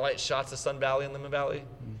satellite shots of Sun Valley and Lemon Valley?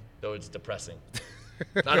 Though it's depressing.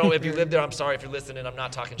 I don't know if you live there. I'm sorry if you're listening. I'm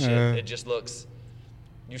not talking shit. It just looks.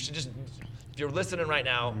 You should just. If you're listening right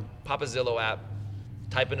now, pop a Zillow app,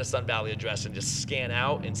 type in a Sun Valley address, and just scan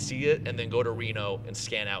out and see it, and then go to Reno and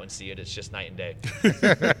scan out and see it. It's just night and day.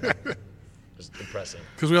 It's depressing.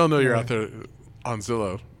 Because we all know you're out there on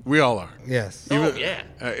Zillow. We all are. Yes. Oh yeah.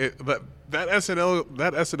 That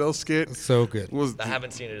SNL skit So good. was. I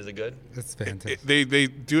haven't seen it. Is it good? It's fantastic. They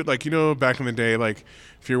do it like, back in the day, like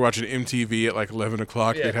if you're watching MTV at like 11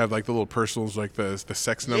 o'clock, Yeah. they'd have like the little personals, like the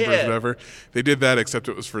sex numbers, Yeah. whatever. They did that, except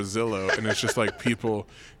it was for Zillow, and it's just like people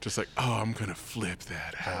just like, oh, I'm gonna flip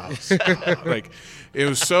that house. Like it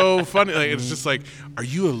was so funny. Like it's just like, are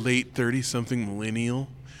you a late 30-something millennial?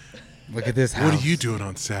 Look at this house. What are you doing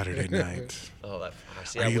on Saturday night? Oh, that.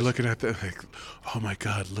 See, Are I you wish- looking at that like, oh my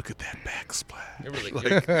God, look at that backsplash? You're really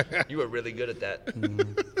good. You were really good at that.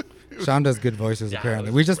 Sean does good voices, Yeah, apparently.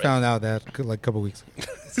 it was We just great. found out that like a couple weeks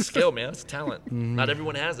ago. It's a skill, man. It's a talent. Not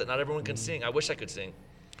everyone has it. Not everyone can sing. I wish I could sing.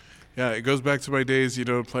 Yeah, it goes back to my days,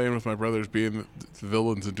 playing with my brothers, being the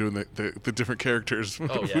villains and doing the different characters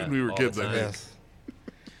Oh, yeah, when we were all kids. the I time. think. Yes.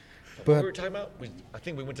 What were we But talking about? I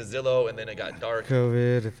think we went to Zillow and then it got dark.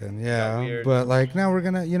 COVID, and yeah. weird. But like now we're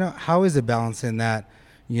gonna, how is it balancing that,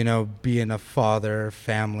 being a father,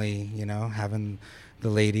 family, having the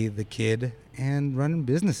lady, the kid, and running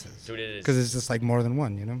businesses? Dude, it is. Because it's just like more than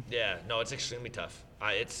one. Yeah, no, it's extremely tough.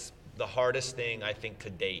 It's the hardest thing I think to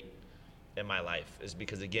date in my life is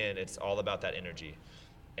because, again, it's all about that energy.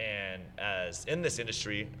 And as in this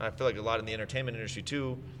industry, I feel like a lot in the entertainment industry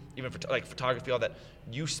too, even for like photography, all that,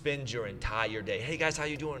 you spend your entire day. Hey guys, how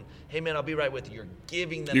you doing? Hey man, I'll be right with you. You're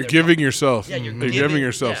giving them. You're their giving yourself. Yeah, you're giving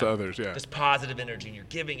yourself to others. Yeah. This positive energy, and you're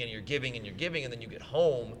giving and you're giving and you're giving, and then you get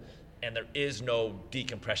home, and there is no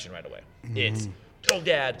decompression right away. It's go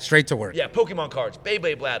dad. Straight to work. Yeah, Pokemon cards,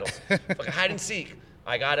 Beyblade battles, fucking hide and seek.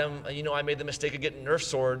 I got him. I made the mistake of getting Nerf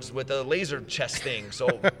swords with a laser chest thing. So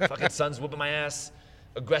fucking son's whooping my ass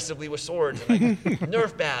aggressively with swords, and like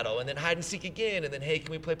Nerf battle, and then hide and seek again, and then hey,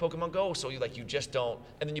 can we play Pokemon Go? So you just don't,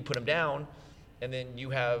 and then you put them down, and then you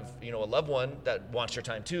have a loved one that wants your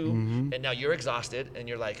time too, and now you're exhausted, and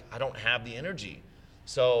you're like, I don't have the energy.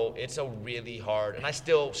 So it's a really hard, and I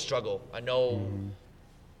still struggle. I know.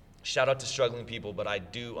 Shout out to struggling people, but I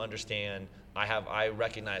do understand. I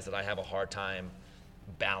recognize that I have a hard time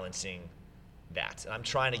balancing that, and I'm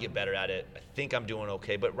trying to get better at it. I think I'm doing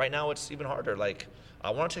okay, but right now it's even harder. Like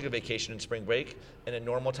I want to take a vacation in spring break, and in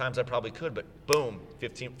normal times I probably could, but boom,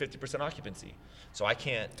 50% occupancy. So I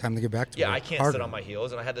can't. Time to get back to Yeah, work. I can't Harder. sit on my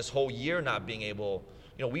heels, and I had this whole year not being able.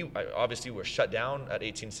 We obviously were shut down at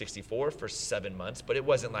 1864 for 7 months, but it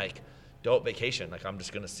wasn't like dope vacation. Like I'm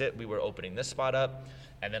just gonna sit. We were opening this spot up,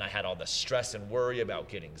 and then I had all the stress and worry about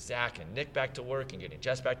getting Zach and Nick back to work and getting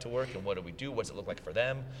Jess back to work, and what do we do? What does it look like for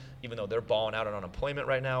them? Even though they're balling out on unemployment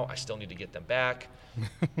right now, I still need to get them back.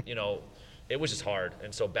 It was just hard,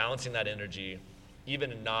 and so balancing that energy,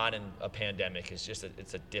 even in a pandemic, is just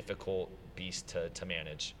it's a difficult beast to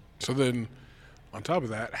manage. So then, on top of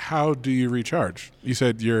that, how do you recharge? You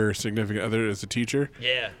said your significant other is a teacher.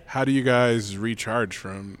 Yeah. How do you guys recharge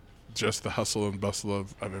from just the hustle and bustle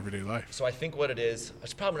of everyday life? So I think what it is,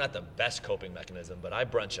 it's probably not the best coping mechanism, but I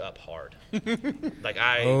brunch up hard.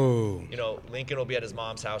 Lincoln will be at his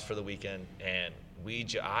mom's house for the weekend, and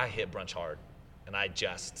I hit brunch hard, and I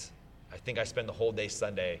think I spend the whole day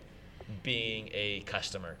Sunday being a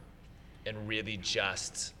customer and really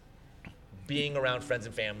just being around friends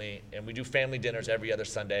and family. And we do family dinners every other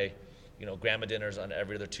Sunday, grandma dinners on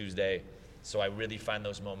every other Tuesday. So I really find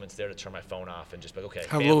those moments there to turn my phone off and just be like, okay.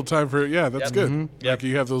 Have a little time for that's Yep. good. Yep. Like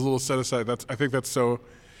you have those little set aside. I think that's so.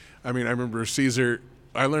 I mean, I remember Caesar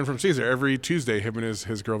I learned from Caesar, every Tuesday, him and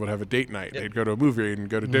his girl would have a date night. Yep. They'd go to a movie and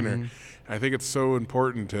go to dinner. I think it's so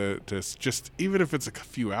important to just, even if it's a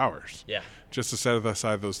few hours, just to set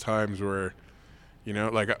aside those times where, you know,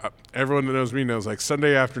 like everyone that knows me knows, like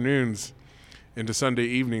Sunday afternoons into Sunday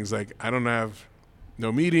evenings, like I don't have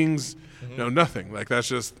no meetings, no nothing. Like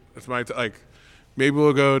that's my like maybe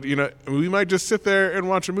we'll go, you know, we might just sit there and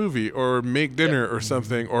watch a movie or make dinner or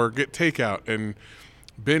something or get takeout and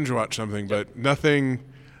binge watch something, but nothing.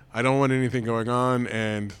 I don't want anything going on,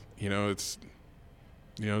 and you know, it's,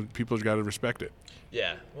 you know, people got to respect it.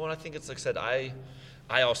 Yeah. Well, I think it's like I said. I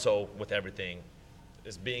also, with everything,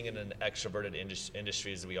 is being in an extroverted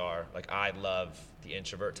industry as we are. Like I love the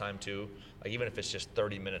introvert time too. Like even if it's just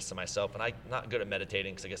 30 minutes to myself, and I'm not good at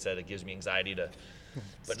meditating because, like I said, it gives me anxiety to.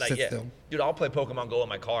 But like, yeah, dude, I'll play Pokemon Go in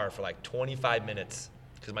my car for like 25 minutes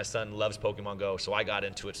because my son loves Pokemon Go. So I got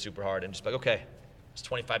into it super hard and just like, okay, it's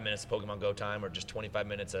 25 minutes of Pokemon Go time, or just 25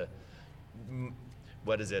 minutes of,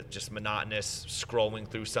 what is it, just monotonous scrolling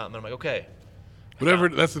through something. I'm like, okay. Whatever,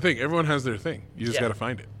 that's the thing. Everyone has their thing. You just got to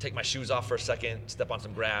find it. Take my shoes off for a second, step on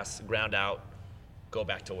some grass, ground out, go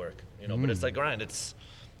back to work. You know, but it's like grind. It's,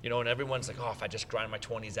 you know, and everyone's like, oh, if I just grind my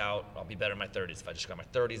 20s out, I'll be better in my 30s. If I just grind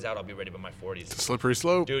my 30s out, I'll be ready by my 40s. It's a slippery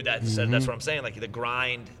slope. Dude, that's what I'm saying. Like the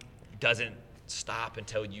grind doesn't stop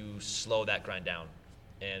until you slow that grind down.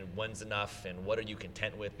 And when's enough, and what are you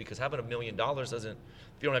content with? Because having $1 million doesn't,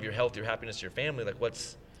 if you don't have your health, your happiness, your family, like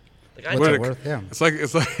what's, like What's it worth? Yeah. It's like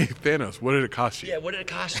Thanos. What did it cost you? Yeah, what did it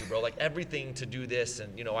cost you, bro? Like everything to do this,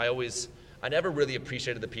 and you know, I never really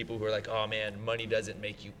appreciated the people who are like, oh man, money doesn't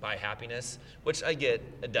make you buy happiness, which I get,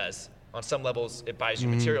 it does. On some levels, it buys you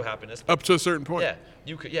material happiness. Up to a certain point.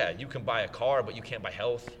 You can buy a car, but you can't buy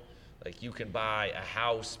health. Like you can buy a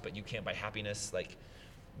house, but you can't buy happiness. Like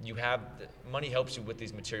money helps you with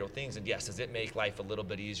these material things, and yes, does it make life a little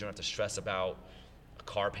bit easier? You don't have to stress about a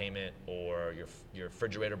car payment or your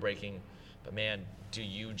refrigerator breaking. But man, do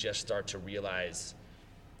you just start to realize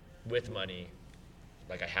with money,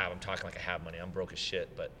 like I'm talking like I have money, I'm broke as shit,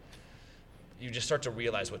 but you just start to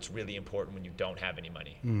realize what's really important when you don't have any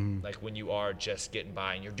money. Like when you are just getting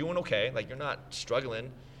by and you're doing okay, like you're not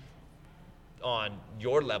struggling on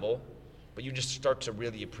your level, but you just start to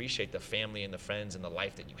really appreciate the family and the friends and the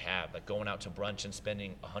life that you have. Like going out to brunch and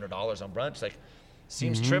spending $100 on brunch, like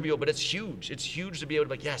seems trivial, but it's huge. It's huge to be able to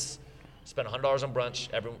be like, yes, spend $100 on brunch.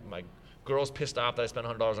 My girl's pissed off that I spent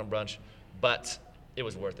 $100 on brunch, but it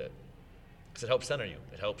was worth it because it helps center you.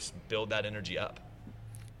 It helps build that energy up.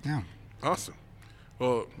 Yeah. Awesome.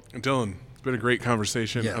 Well, Dylan, it's been a great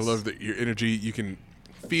conversation. Yes. I love that your energy, you can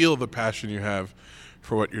feel the passion you have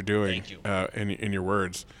for what you're doing. Thank you. In your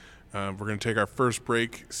words. We're going to take our first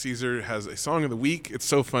break. Caesar has a song of the week. It's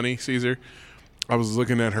so funny, Caesar. I was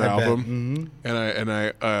looking at her album, and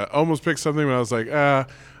I almost picked something, but I was like, I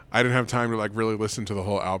didn't have time to like really listen to the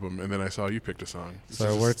whole album, and then I saw you picked a song.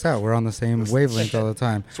 So it works out. We're on the same wavelength all the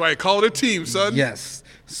time. That's why I call it a team, son. Yes.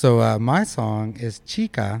 So my song is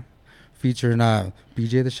Chica, featuring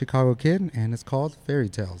BJ the Chicago Kid, and it's called Fairy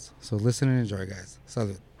Tales. So listen and enjoy, guys.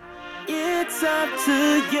 Salud. It's up to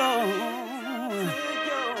you.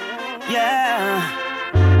 Yeah.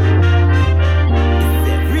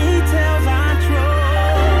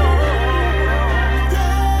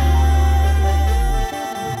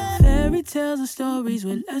 Fairy tales are stories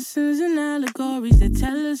with lessons and allegories that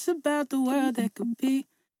tell us about the world that could be.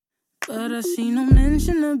 But I see no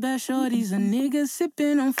mention of bad shorties or niggas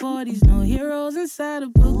sipping on 40s. No heroes inside a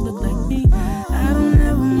book look like me. I don't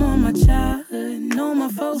ever want my childhood. No, my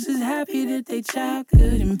folks is happy that they child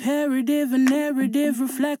good. Imperative and narrative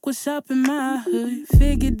reflect what's up in my hood.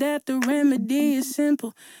 Figured that the remedy is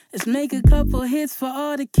simple. Let's make a couple hits for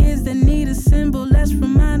all the kids that need a symbol. Let's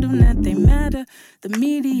remind them that they matter. The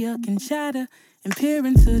media can chatter and peer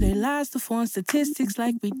into their lives to form statistics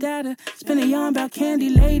like we data. Spin a yarn about candy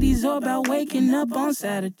ladies or about waking up on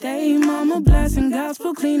Saturday. Mama blasting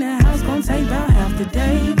gospel, clean the house, gon' take about half the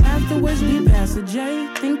day. Afterwards we pass a J,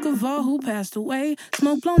 think of all who passed away.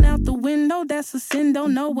 Smoke blown out the window, that's a sin,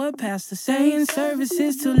 don't know what pastor say. In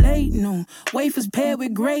services till late noon, wafers paired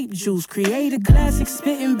with grape juice. Create a classic,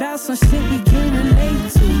 spitting about some shit we can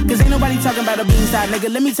relate to. Cause ain't nobody talking about a bean side,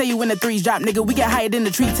 nigga. Let me tell you when the threes drop, nigga. We get higher than the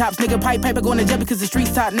treetops, nigga. Piper going to jet because the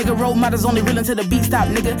streets top, nigga. Role models only real until the beat stop,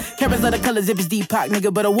 nigga. Carrots of the colors if it's Deepak,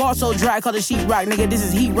 nigga. But a wall so dry, call it sheet rock, nigga. This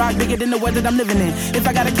is heat rock, bigger than the world that I'm living in. If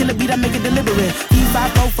I gotta kill a beat, I make it deliberate.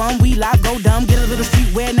 P5 go fun, we live, go dumb. Get a little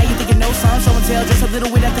streetwear, now you thinking no some. Show and tell, just a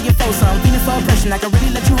little weird after you throw some. Feeling for oppression, I can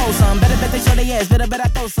really let you hold some. Better bet they show they ass, better bet I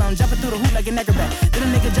throw some. Jumping through the hoop like an acrobat. Little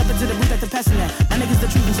nigga jumping to the booth after passing that. My niggas the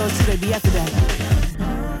truth, and so it's true they be after that.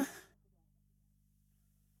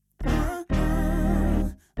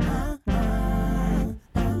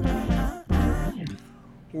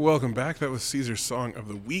 Welcome back. That was Caesar's Song of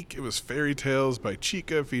the Week. It was Fairy Tales by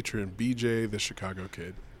Chica featuring BJ, the Chicago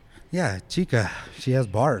Kid. Yeah, Chica, she has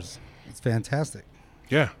bars. It's fantastic.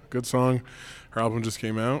 Yeah, good song. Her album just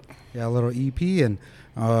came out. Yeah, a little EP, and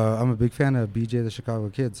I'm a big fan of BJ, the Chicago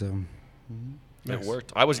Kid. So It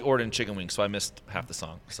worked. I was ordering chicken wings, so I missed half the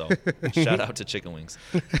song. So shout out to chicken wings.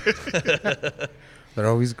 they're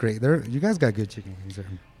always great. You guys got good chicken wings there.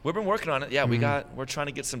 We've been working on it. Yeah, we're trying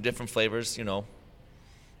to get some different flavors.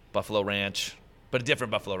 Buffalo ranch, but a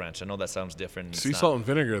different buffalo ranch. I know that sounds different. Sea salt and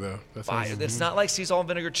vinegar, though. That Fire. It's not like sea salt and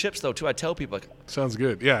vinegar chips, though. Too. I tell people, sounds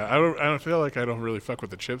good. Yeah, I don't feel like I don't really fuck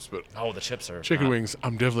with the chips, but oh, the chips are chicken wings.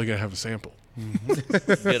 I'm definitely gonna have a sample. Get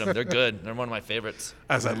them. They're good. They're one of my favorites.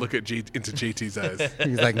 As I look into JT's eyes,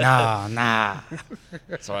 He's like, nah.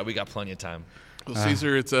 It's all right. We got plenty of time. Well,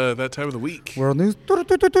 Caesar, it's that time of the week. World news.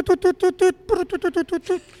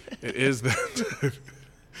 It is that.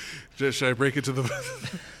 Should I break it to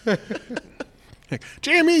the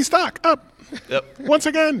GME stock up? Yep. Once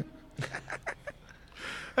again.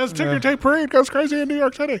 As ticker tape parade goes crazy in New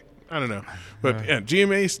York City. I don't know. But yeah,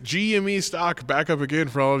 GME stock back up again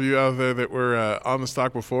for all of you out there that were on the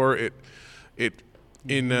stock before. I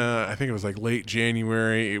think it was like late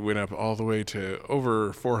January, it went up all the way to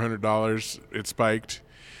over $400. It spiked.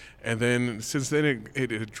 And then since then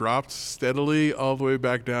it dropped steadily all the way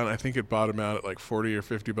back down. I think it bottomed out at like $40 or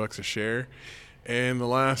 $50 a share. And the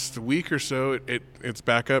last week or so, it's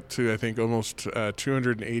back up to, I think, almost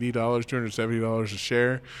 $280, $270 a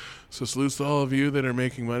share. So salutes to all of you that are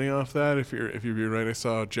making money off that. If you're right, I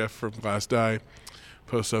saw Jeff from Glass Die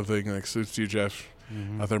post something like, salutes to you, Jeff,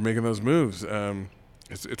 out there making those moves.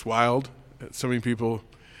 It's wild. So many people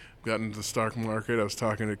got into the stock market. I was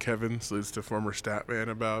talking to Kevin, salutes to former Statman,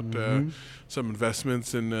 about some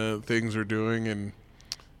investments and things they're doing. And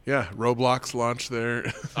yeah, Roblox launched their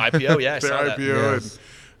IPO. Yeah, I their saw that. IPO, Yes.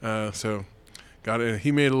 and so got it.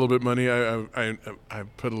 He made a little bit of money. I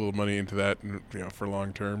put a little money into that, for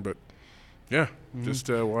long term. But yeah, just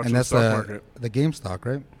watching And the that's stock market. the GameStop,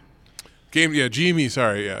 right? GME.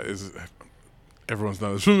 Sorry, is everyone's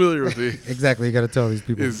not as familiar with the Exactly. You got to tell these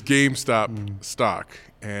people. is GameStop stock,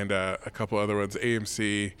 and a couple other ones.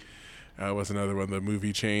 AMC was another one, the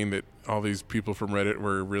movie chain that all these people from Reddit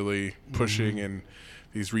were really pushing, and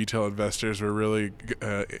these retail investors were really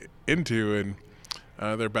into,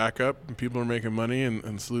 and they're back up, and people are making money,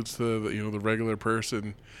 and salutes to the regular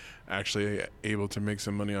person actually able to make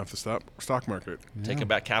some money off the stock market. Taking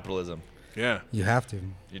back capitalism. Yeah. You have to.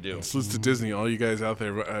 You do. And salutes to Disney, all you guys out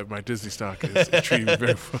there. My Disney stock is treating me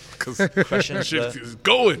very well because Questions, shit is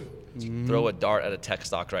going. Throw a dart at a tech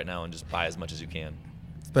stock right now and just buy as much as you can.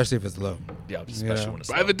 Especially if it's low. Yeah, especially Yeah. when it's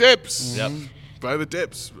Buy low. the dips. Yep. Buy the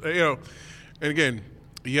dips. And again,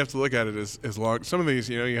 you have to look at it as long. Some of these,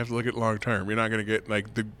 you have to look at long term. You're not going to get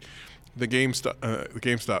like the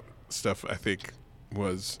GameStop stuff. I think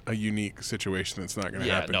was a unique situation that's not going to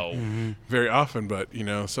happen very often. But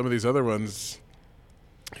some of these other ones,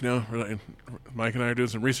 Mike and I are doing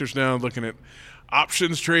some research now, looking at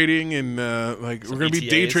options trading, and we're going to be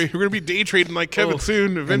day ETAs. trading. We're going to be day trading like Kevin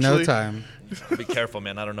soon. In Eventually, no time. Be careful,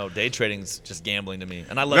 man. I don't know. Day trading's just gambling to me.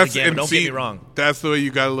 And I love the game. and Don't see, get me wrong. That's the way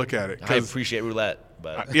you got to look at it. I 'cause appreciate roulette,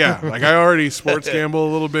 but yeah, like I already sports gamble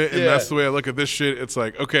a little bit, and Yeah. that's the way I look at this shit. It's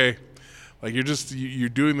like, okay, like you're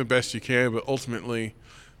doing the best you can, but ultimately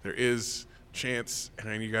there is chance, and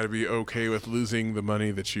then you got to be okay with losing the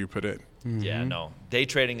money that you put in. yeah, no. Day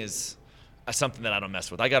trading is something that I don't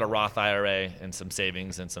mess with. I got a Roth IRA and some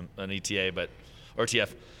savings and an ETA, or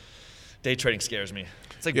ETF. Day trading scares me.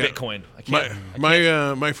 It's like Yeah. Bitcoin. I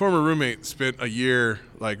can't. My former roommate spent a year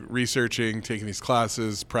like researching, taking these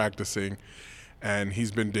classes, practicing, and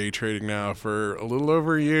he's been day trading now for a little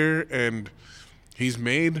over a year, and he's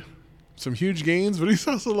made some huge gains, but he's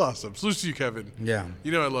also lost some. Salute to you, Kevin. Yeah.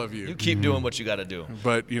 I love you. You keep doing what you got to do.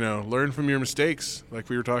 But, learn from your mistakes, like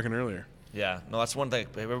we were talking earlier. Yeah, no, that's one thing.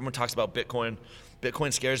 Everyone talks about Bitcoin.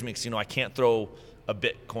 Bitcoin scares me because, I can't throw a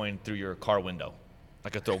Bitcoin through your car window. I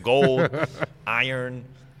could throw gold, iron,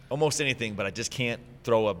 almost anything, but I just can't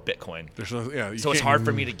throw a Bitcoin. There's no, yeah, So it's hard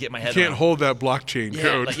for me to get my head You can't around. hold that blockchain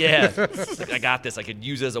code. It's like, I got this. I could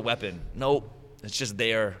use it as a weapon. Nope. It's just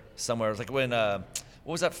there somewhere. It's like when, what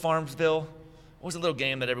was that, Farmsville? What was the little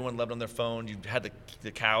game that everyone loved on their phone? You had the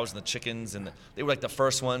cows and the chickens, and they were like the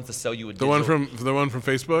first ones to sell you a The digital. one from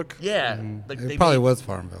Facebook? Yeah. Like It they probably made- was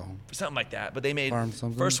Farmville. something like that. But they made Farm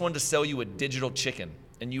something? first one to sell you a digital chicken,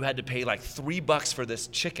 and you had to pay like $3 for this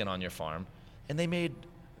chicken on your farm, and they made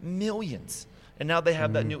millions. And now they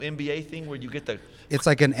have that new NBA thing where you get the It's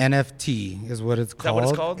like an NFT is what it's that called. what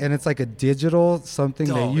it's called? And it's like a digital something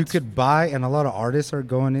that No, you it's- could buy, and a lot of artists are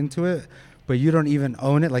going into it. but you don't even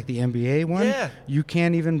own it, like the NBA one. Yeah. You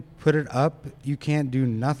can't even put it up. You can't do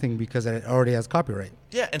nothing because it already has copyright.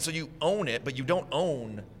 Yeah, and so you own it, but you don't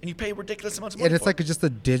own, and you pay ridiculous amounts of money And it's for like it. just a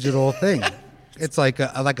digital thing. It's like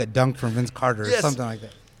a dunk from Vince Carter or Yes. something like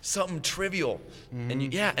that. Something trivial, and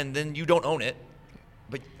and then you don't own it,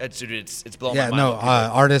 but it's blowing Yeah, my no,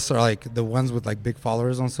 mind. artists are like the ones with like big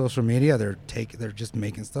followers on social media. They're just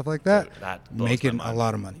making stuff like that, That blows my making a mind.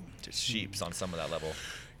 lot of money. Just sheeps on some of that level.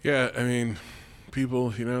 Yeah, I mean, people,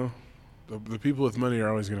 the people with money are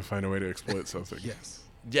always going to find a way to exploit something. Yes.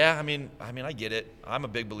 Yeah, I mean, I get it. I'm a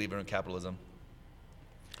big believer in capitalism.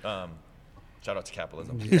 Shout out to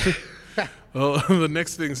capitalism. Well, the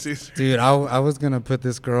next thing, Steve, Dude, I was gonna put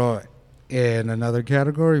this girl in another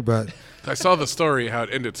category, but I saw the story, how it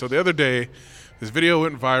ended. So the other day, this video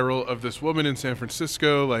went viral of this woman in San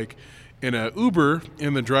Francisco, like in a Uber,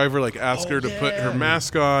 and the driver like asked her to put her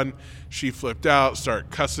mask on. She flipped out,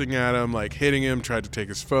 started cussing at him, like hitting him, tried to take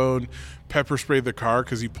his phone, pepper sprayed the car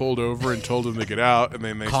because he pulled over and told him to get out, and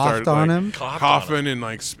then they Coughed started on like him? Coughed on coughing and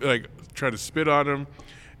like tried to spit on him,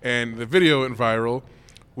 and the video went viral.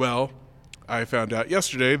 Well, I found out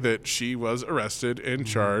yesterday that she was arrested and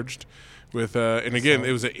charged with, and again,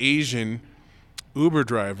 it was an Asian Uber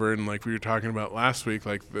driver, and like we were talking about last week,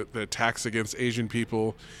 like the attacks against Asian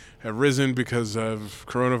people have risen because of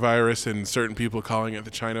coronavirus and certain people calling it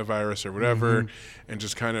the China virus or whatever, and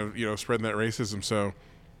just kind of spreading that racism. So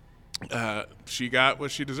she got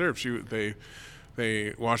what she deserved.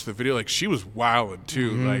 They watched the video, like she was wilding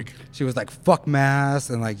too, like. she was like, "Fuck mask,"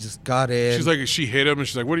 and like just got in. She's like, she hit him, and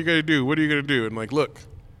she's like, "What are you gonna do? What are you gonna do?" And like, look,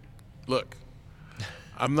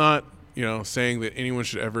 I'm not, saying that anyone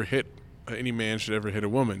should ever hit, any man should ever hit a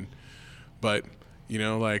woman, but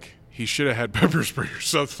like he should have had pepper spray or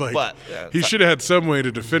something. Like But, yeah, he should have had some way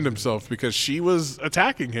to defend himself because she was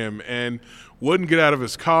attacking him and wouldn't get out of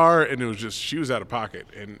his car, and it was just she was out of pocket,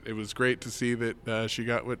 and it was great to see that she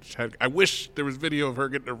got what she had. I wish there was video of her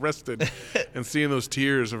getting arrested and seeing those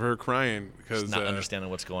tears of her crying because Not understanding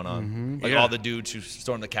what's going on. Like Yeah. all the dudes who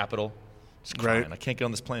stormed the Capitol. Just crying. Right. I can't get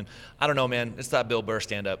on this plane. I don't know, man. It's that Bill Burr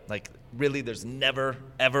stand-up. Like, really, there's never,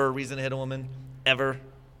 ever a reason to hit a woman. Ever.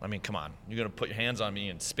 I mean, come on. You're going to put your hands on me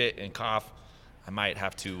and spit and cough. I might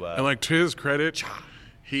have to. And like to his credit,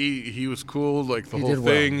 he was cool. Like the He whole did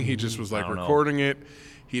well. thing, he just was like I don't know. recording it.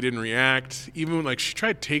 He didn't react. Even when, like she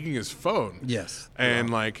tried taking his phone. Yes. And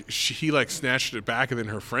like he like snatched it back, and then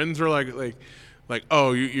her friends were like,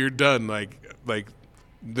 oh, you're done. Like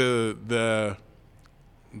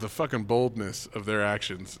the fucking boldness of their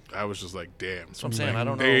actions. I was just like, damn. That's what I'm saying. I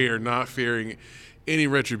don't They know. are not fearing any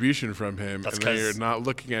retribution from him, That's and they are 'cause- not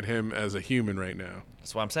looking at him as a human right now.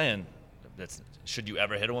 That's what I'm saying. Should you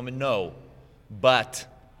ever hit a woman? No. But,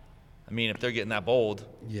 I mean, if they're getting that bold.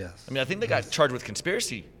 Yes. I mean, I think they got charged with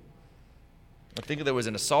conspiracy. I think there was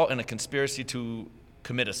an assault and a conspiracy to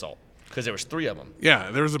commit assault because there was 3 of them.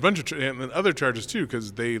 Yeah, there was a bunch of and other charges too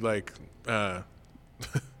because they like.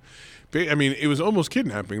 I mean, it was almost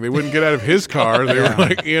kidnapping. They wouldn't get out of his car. They were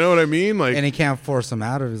like, you know what I mean? Like, And he can't force him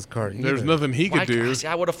out of his car either. there's nothing he could do. See,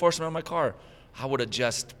 I would have forced him out of my car. I would have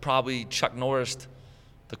just probably Chuck Norris'd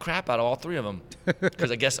the crap out of all 3 of them because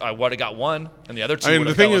I guess I would have got one and the other 2 I mean, would the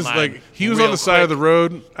have thing fell in is, line like, he was real on the side of the quick.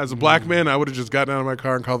 road. As a black man, I would have just gotten out of my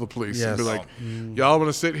car and called the police and be Yes. like, y'all want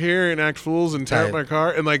to sit here and act fools and tear up Tight. my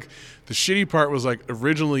car? And, like, the shitty part was, like,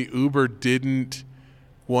 originally Uber didn't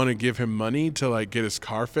want to give him money to, like, get his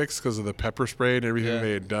car fixed because of the pepper spray and everything Yeah.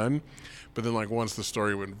 they had done. But then, like, once the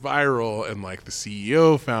story went viral and, like, the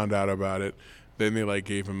CEO found out about it, then they, like,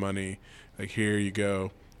 gave him money. Like, here you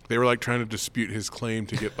go. They were, like, trying to dispute his claim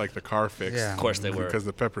to get, like, the car fixed. Yeah. Of course they were. Because of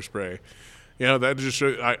the pepper spray. That just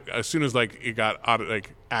showed. As soon as like it got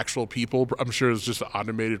like actual people, I'm sure it was just an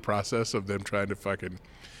automated process of them trying to fucking,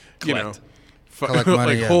 Collect. Collect money,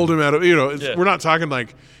 like yeah. hold him out of. Yeah. We're not talking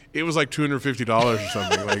like it was like $250 or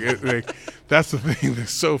something. like that's the thing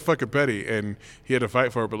that's so fucking petty, and he had to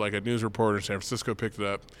fight for it. But like a news reporter in San Francisco picked it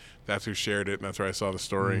up. That's who shared it, and that's where I saw the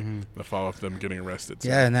story, the follow up of them getting arrested. So.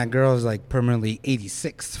 Yeah, and that girl is like permanently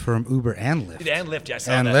 86 from Uber and Lyft. And Lyft, yeah, I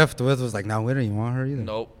saw And that. Lyft was like, no, we don't even want her either.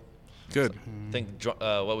 Nope. Good. I think,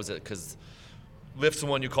 what was it? Because Lyft's the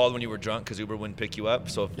one you called when you were drunk because Uber wouldn't pick you up.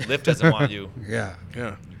 So if Lyft doesn't want you, Yeah.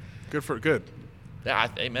 Yeah. Good. yeah,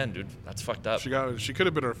 amen, dude. That's fucked up. She could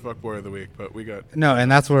have been our fuckboy of the week, but we got. No,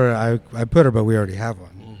 and that's where I put her, but we already have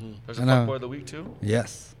one. There's a I know. fuckboy of the week, too?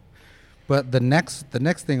 Yes. But the next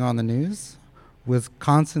thing on the news,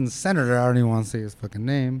 Wisconsin senator, I don't even want to say his fucking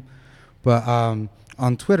name, but on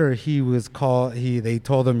Twitter they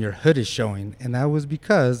told him your hood is showing, and that was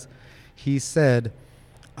because he said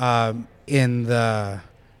in the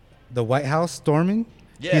White House storming,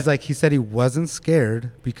 Yeah. He said he wasn't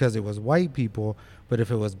scared because it was white people, but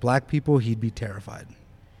if it was black people, he'd be terrified.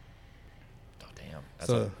 Oh, damn.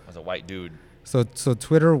 That's a white dude. So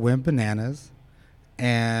Twitter went bananas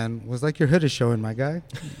and was like, your hood is showing, my guy,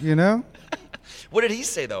 you know? What did he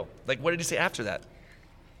say, though? Like, what did he say after that?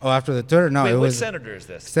 Oh, after the Twitter? No, Wait, it which was senator is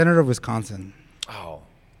this? Senator of Wisconsin. Oh.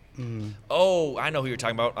 Oh, I know who you're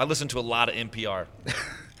talking about. I listen to a lot of NPR.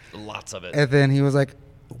 Lots of it. And then he was like,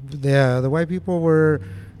 the white people were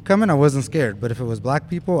coming. I wasn't scared. But if it was black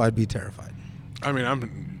people, I'd be terrified. I mean,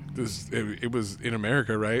 it was in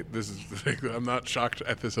America, right? I'm not shocked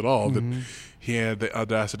at this at all that he had the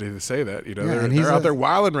audacity to say that. You know, Yeah, and they're he's out there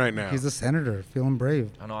wilding right now. He's a senator, feeling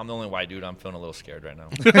brave. I know I'm the only white dude. I'm feeling a little scared right now.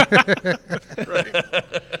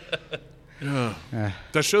 Yeah.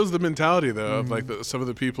 That shows the mentality, though, of like some of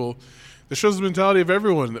the people. That shows the mentality of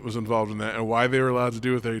everyone that was involved in that and why they were allowed to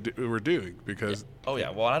do what they were doing. Because Oh, yeah.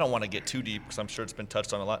 Well, I don't want to get too deep because I'm sure it's been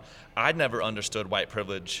touched on a lot. I'd never understood white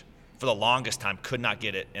privilege for the longest time, could not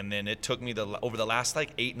get it. And then it took me over the last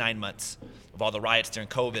like 8-9 months of all the riots during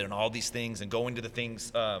COVID and all these things and going to the things,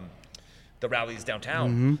 the rallies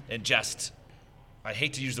downtown and just, I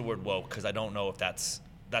hate to use the word woke because I don't know if that's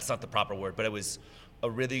not the proper word, but it was a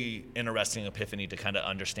really interesting epiphany to kind of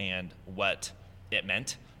understand what it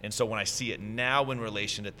meant. And so when I see it now in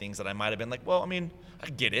relation to things that I might have been like, well, I mean, I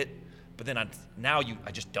get it, but then I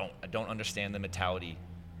don't understand the mentality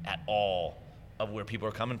at all of where people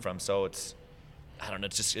are coming from. So it's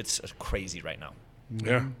crazy right now.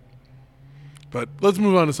 yeah. But let's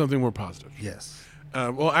move on to something more positive. Yes.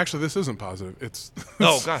 Well, actually, this isn't positive. It's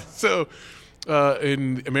Oh, God. So,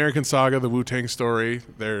 in American Saga, the Wu-Tang story,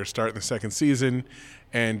 they're starting the second season,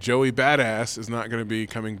 and Joey Badass is not going to be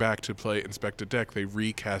coming back to play Inspector Deck. They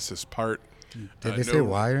recast his part. Did they say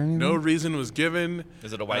why or anything? No reason was given.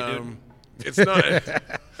 Is it a white dude? It's not.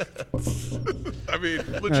 I mean,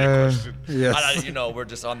 legit question. Yes. We're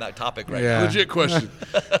just on that topic right Yeah. now. Legit question.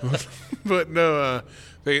 But no,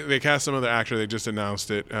 they cast some other actor. They just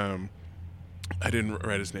announced it. I didn't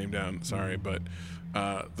write his name down. Sorry, but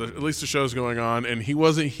at least the show's going on, and he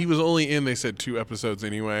was only in, they said, 2 episodes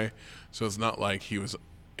anyway. So it's not like he was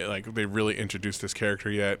like they really introduced this character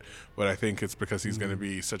yet. But I think it's because he's going to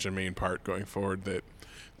be such a main part going forward that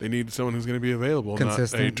they need someone who's going to be available,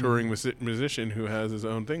 Consistent. not a touring musician who has his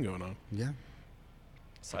own thing going on. Yeah.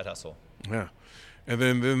 Side hustle. Yeah. And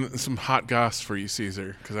then some hot goss for you,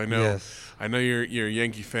 Caesar, because I know you're a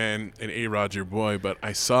Yankee fan and A-Rod's your boy, but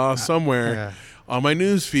I saw somewhere on my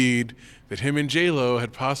news feed that him and J-Lo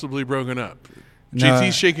had possibly broken up. No.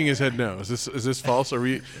 JT's shaking his head no. Is this false?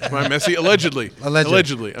 Am I messy? Allegedly.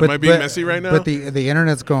 Allegedly. Am I being messy right now? But the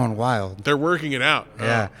internet's going wild. They're working it out.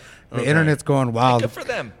 Yeah. Oh, The okay. internet's going wild. Good for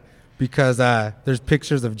them. Because there's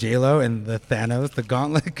pictures of J-Lo and the Thanos, the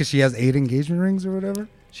gauntlet, because she has 8 engagement rings or whatever.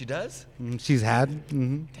 She does? She's had.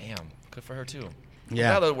 Damn. Good for her, too.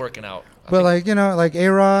 Yeah. Now they're working out. But like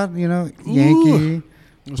A-Rod, Yankee.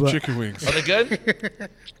 Those But- chicken wings. Are they good?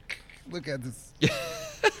 Look at this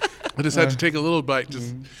I just had to take a little bite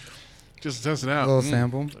just to test it out. little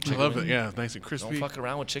sample. I love it. Yeah, nice and Don't crispy. fuck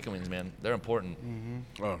around with chicken wings, man. They're important.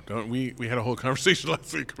 Oh, don't we had a whole conversation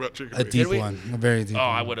last week about chicken A wings. deep we? one. A very deep Oh,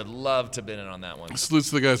 one. I would have loved to have been in on that one. Salutes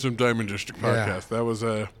to the guys from Diamond District Yeah. podcast. That was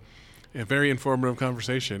a very informative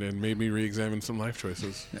conversation and made me re-examine some life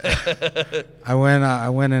choices. I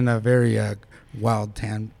went in a very wild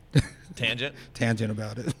Tangent? tangent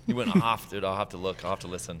about it. You went off, dude. I'll have to look. I'll have to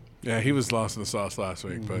listen. Yeah, he was lost in the sauce last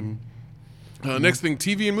week. But next thing,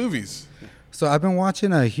 TV and movies. So I've been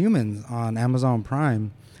watching Humans on Amazon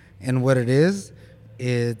Prime, and what it is,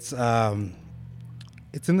 it's in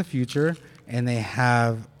the future, and they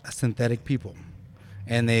have synthetic people,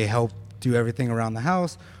 and they help do everything around the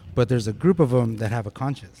house, but there's a group of them that have a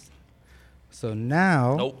conscience. So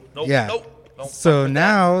now, Nope. So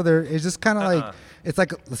now it's just kind of like it's like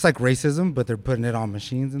racism, but they're putting it on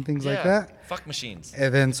machines and things like that. Fuck machines.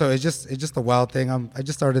 And then so it's just a wild thing. I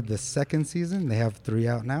just started the 2nd season. They have 3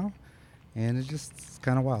 out now, and it's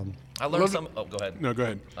kind of wild. I learned some. Oh, go ahead. No, go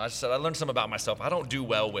ahead. I learned some about myself. I don't do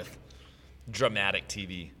well with dramatic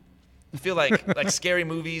TV. I feel like scary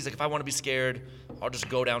movies. Like if I want to be scared, I'll just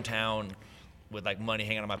go downtown with like money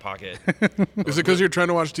hanging out of my pocket. Is it because you're trying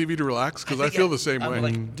to watch TV to relax? Because I feel the same I'm way.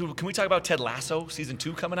 like, dude, can we talk about Ted Lasso season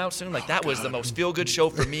 2 coming out soon? Like that was the most feel good show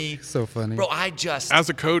for me. So funny. Bro, I just. As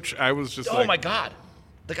a coach, I was just Oh my God.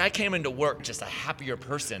 Like I came into work just a happier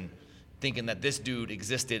person thinking that this dude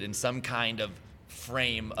existed in some kind of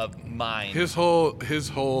frame of mind. his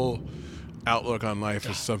whole outlook on life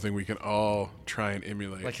is something we can all try and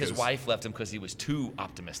emulate. Like his 'cause- wife left him because he was too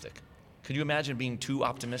optimistic. Could you imagine being too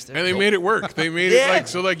optimistic? And they Nope. made it work. They made Yeah. it like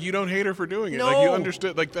so, like you don't hate her for doing it. Like you No.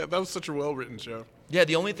 understood. Like that was such a well written show. Yeah,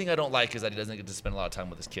 the only thing I don't like is that he doesn't get to spend a lot of time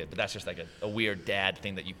with his kid. But that's just like a weird dad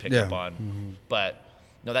thing that you pick Yeah. up on. But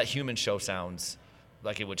no, that human show sounds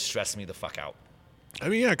like it would stress me the fuck out. I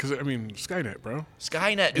mean, yeah, because Skynet, bro.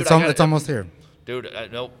 Skynet, dude. It's almost here. Dude,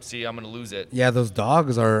 nope. See, I'm gonna lose it. Yeah, those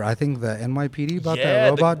dogs are. I think the NYPD about that Yeah,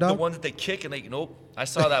 robot the dog. ones that they kick and they nope. I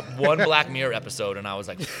saw that one Black Mirror episode and I was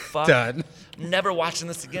like, fuck. Done. I'm never watching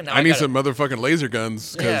this again. Now I need gotta- some motherfucking laser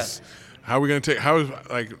guns because how are we gonna take? How is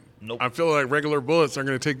like? Nope. I feel like regular bullets aren't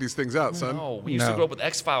gonna take these things out, son. No, we used to No. grow up with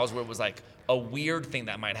X-Files where it was like a weird thing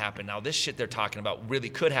that might happen. Now this shit they're talking about really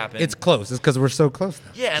could happen. It's close. It's because we're so close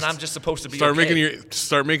now. yeah, and I'm just supposed to be Start okay.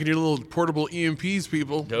 making your little portable EMPs,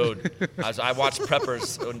 people. Dude, I watched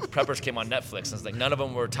Preppers when Preppers came on Netflix, and it's like none of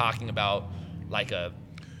them were talking about like the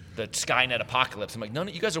Skynet apocalypse. I'm like, none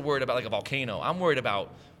of you guys are worried about like a volcano. I'm worried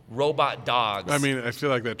about robot dogs. I mean, I feel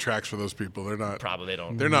like that tracks for those people. They're not. probably they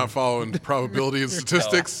don't. They're not following probability and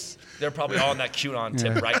statistics. They're probably all on that QAnon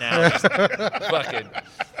tip right now. Just fucking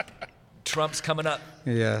Trump's coming up.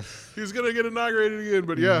 Yes. He's gonna get inaugurated again.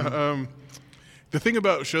 But yeah, the thing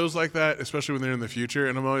about shows like that, especially when they're in the future,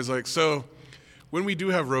 and I'm always like, so when we do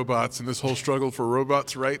have robots and this whole struggle for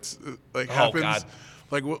robots' rights happens, God.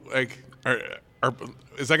 like what, like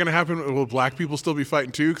is that gonna happen? Will black people still be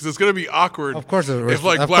fighting too? Because it's gonna be awkward. Of course it- if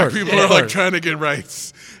like of black course. people Yeah, are of like course. trying to get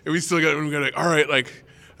rights, and we're like, all right, like.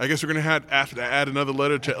 I guess we're gonna have to add another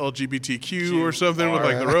letter to LGBTQ or something with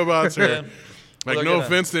like the robots. Or, Yeah. like they're no gonna-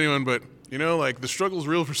 offense to anyone, but like the struggle's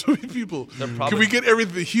real for so many people. Can probably- we get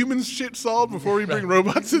the human shit solved before we bring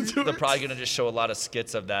robots into They're it? probably gonna just show a lot of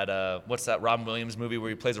skits of that. What's that Robin Williams movie where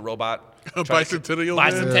he plays a robot? Bicentennial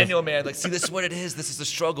Man. Bicentennial Man. Like, see, this is what it is. This is the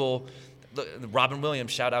struggle. Look, Robin Williams,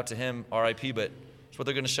 shout out to him, R.I.P. But it's what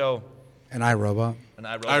they're gonna show. An iRobot. And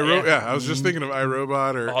I I was just thinking of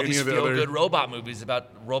iRobot or all any these of the feel-good other. robot movies about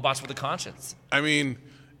robots with a conscience. I mean,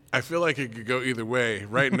 I feel like it could go either way.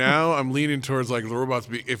 Right now, I'm leaning towards like the robots.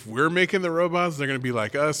 If we're making the robots, they're gonna be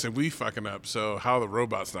like us, and we fucking up. So how the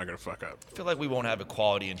robots not gonna fuck up? I feel like we won't have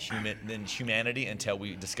equality in humanity until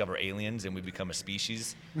we discover aliens and we become a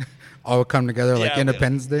species. All come together like Yeah,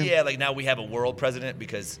 Independence Day. Yeah, like now we have a world president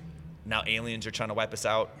because now aliens are trying to wipe us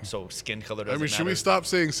out. So skin color doesn't I mean, should we matter. stop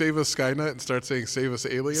saying "Save us, Skynet" and start saying "Save us,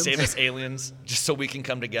 aliens"? Save us aliens, just so we can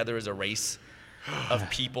come together as a race of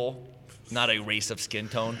people, not a race of skin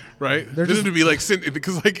tone. Right? They're This just- would be like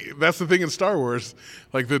because like that's the thing in Star Wars,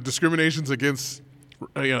 like the discriminations against,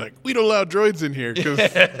 like we don't allow droids in here because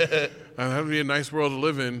that would be a nice world to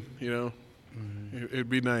live in. It'd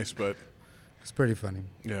be nice, but It's pretty funny.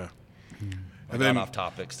 yeah. I And got then off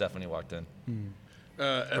topic. Stephanie walked in.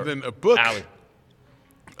 and then a book Allie.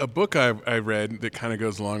 I read that kind of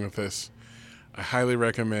goes along with this. I highly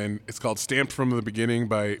recommend. It's called "Stamped from the Beginning"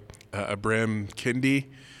 by Ibram Kendi.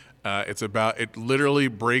 It literally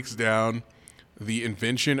breaks down the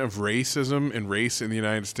invention of racism and race in the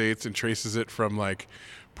United States and traces it from like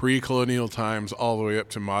pre-colonial times all the way up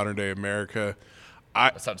to modern day America.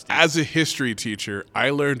 sounds deep. As a history teacher, I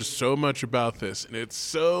learned so much about this, and it's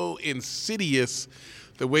so insidious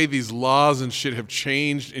the way these laws and shit have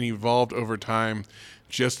changed and evolved over time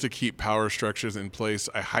just to keep power structures in place.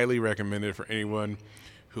 I highly recommend it for anyone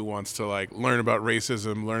who wants to like learn about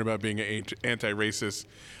racism, learn about being anti-racist.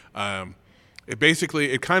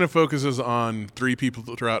 It kind of focuses on three people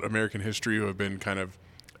throughout American history who have been kind of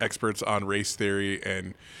experts on race theory,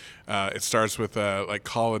 and it starts with like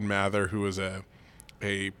Colin Mather, who was a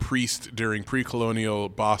priest during pre-colonial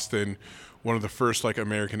Boston, one of the first like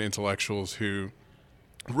American intellectuals who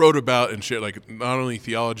wrote about and shit like not only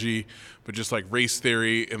theology but just like race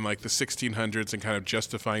theory in like the 1600s and kind of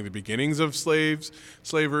justifying the beginnings of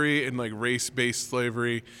slavery and like race-based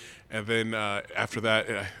slavery. And then after that,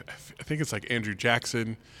 I think it's like Andrew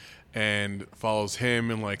Jackson, and follows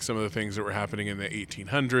him and like some of the things that were happening in the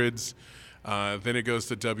 1800s. Then it goes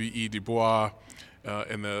to W.E. Du Bois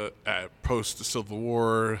in the post-Civil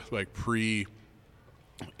War, like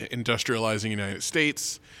pre-industrializing United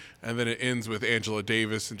States. And then it ends with Angela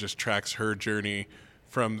Davis and just tracks her journey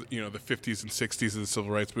from the 50s and 60s of the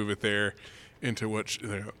civil rights movement there into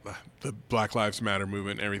the Black Lives Matter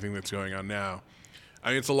movement and everything that's going on now. I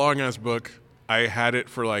mean, it's a long-ass book. I had it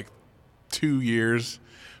for like 2 years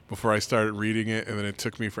before I started reading it, and then it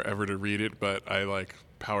took me forever to read it, but I like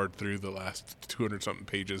powered through the last 200-something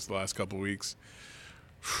pages the last couple weeks.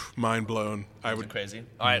 Mind blown. I would Crazy.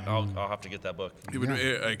 All right, I'll have to get that book. it would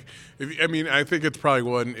I think it's probably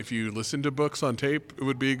one, if you listen to books on tape, it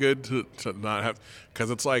would be good to not have,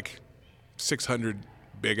 because it's like 600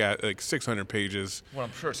 big, like 600 pages. Well,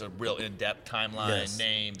 I'm sure it's a real in-depth timeline, Yes.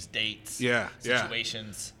 names, dates, Yeah,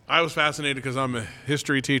 situations. I was fascinated because I'm a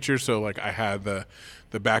history teacher, so like I had the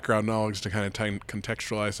background knowledge to kind of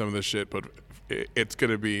contextualize some of this shit. But it's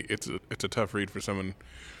a tough read for someone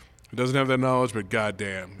who doesn't have that knowledge. But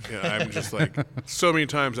goddamn, I'm just like so many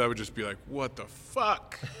times I would just be like, what the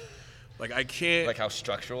fuck? Like I can't. Like how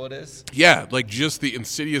structural it is. Yeah, like just the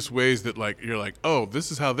insidious ways that like you're like, oh,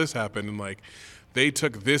 this is how this happened, and like they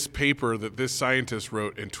took this paper that this scientist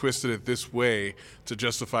wrote and twisted it this way to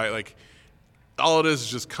justify like all it is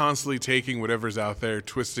just constantly taking whatever's out there,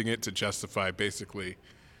 twisting it to justify basically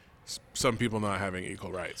some people not having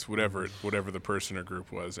equal rights, whatever the person or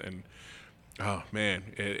group was. And oh man,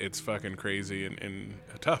 it's fucking crazy and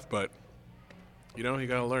tough, but you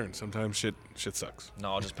gotta learn. Sometimes shit sucks.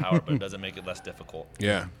 Knowledge is power, but it doesn't make it less difficult.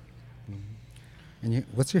 Yeah. And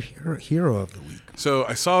what's your hero of the week? So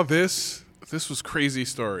I saw this. This was crazy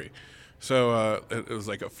story. So it was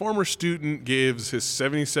like a former student gives his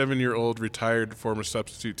 77-year-old retired former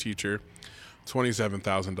substitute teacher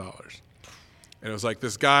 $27,000. And it was like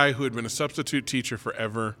this guy who had been a substitute teacher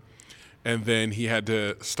forever, and then he had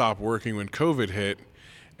to stop working when COVID hit,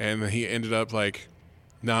 and then he ended up like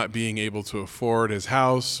not being able to afford his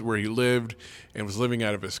house where he lived and was living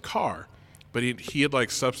out of his car. But he had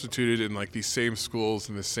like substituted in like these same schools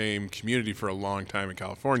in the same community for a long time in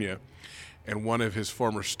California. And one of his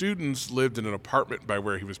former students lived in an apartment by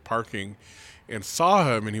where he was parking and saw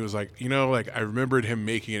him, and he was like, like I remembered him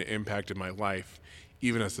making an impact in my life,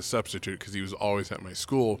 even as a substitute, because he was always at my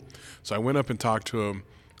school. So I went up and talked to him,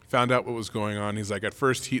 found out what was going on. He's like, at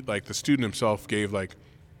first he like the student himself gave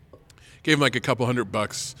him like a couple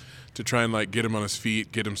 $100 to try and like get him on his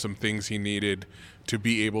feet, get him some things he needed to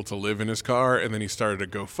be able to live in his car. And then he started a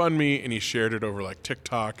GoFundMe, and he shared it over like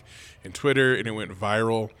TikTok and Twitter, and it went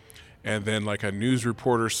viral. And then like a news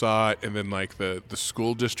reporter saw it, and then like the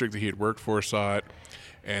school district that he had worked for saw it,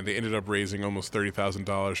 and they ended up raising almost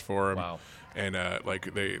 $30,000 for him. Wow. And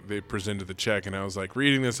like they presented the check, and I was like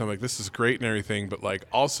reading this, I'm like, this is great and everything, but like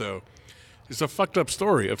also it's a fucked up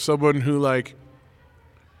story of someone who like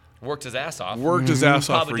Worked his ass off. His ass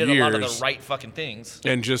off for Probably did years, a lot of the right fucking things.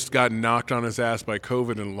 and just got knocked on his ass by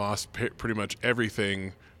COVID and lost pretty much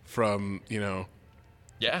everything from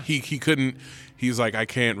Yeah. he couldn't. He's like, I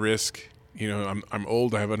can't risk. I'm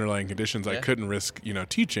old. I have underlying conditions. I Yeah. couldn't risk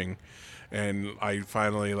teaching, and I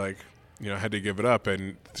finally had to give it up,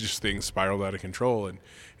 and just things spiraled out of control. And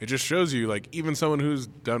it just shows you like even someone who's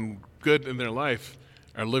done good in their life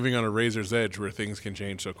are living on a razor's edge where things can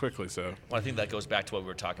change so quickly. So Well, I think that goes back to what we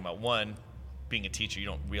were talking about. One, being a teacher, you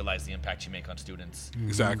don't realize the impact you make on students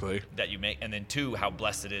exactly. that you make. And then two, how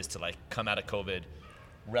blessed it is to like come out of COVID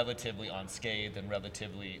relatively unscathed and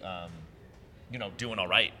relatively, doing all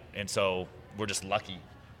right. And so we're just lucky.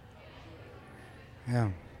 Yeah.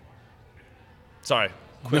 Sorry,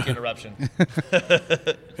 quick interruption.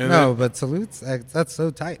 No, but salutes. That's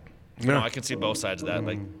so tight. No, I can see both sides of that.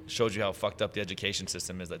 Like, shows you how fucked up the education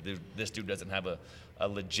system is. Like, this dude doesn't have a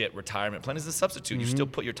legit retirement plan. As a substitute, you still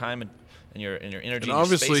put your time and your energy. And and your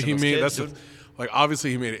obviously space in he those made kids, that's dude. obviously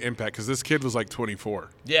he made an impact because this kid was like 24.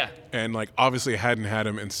 Yeah, And like obviously hadn't had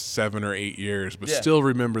him in 7 or 8 years, but Yeah. still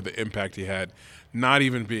remember the impact he had, not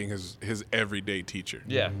even being his everyday teacher.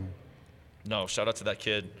 yeah. No, shout out to that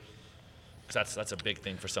kid. 'Cause that's a big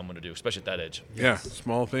thing for someone to do, especially at that age. Yeah,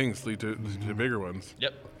 small things lead to bigger ones.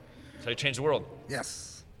 Yep. That's how you change the world.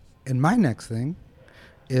 Yes. And my next thing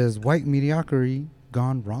is white mediocrity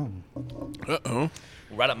gone wrong. Uh-oh.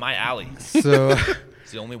 Right up my alley. So,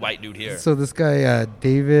 He's the only white dude here. so this guy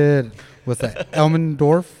David, what's that?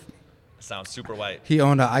 Elmendorf. Sounds super white. He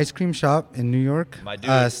owned an ice cream shop in New York My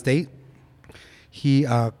dude. State. He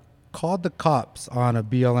called the cops on a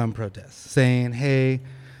BLM protest, saying, "Hey,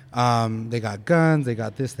 they got guns, they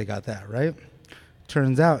got this, they got that." Right?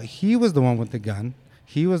 Turns out he was the one with the gun.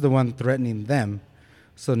 He was the one threatening them.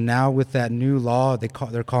 So now with that new law,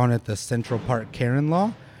 they're calling it the Central Park Karen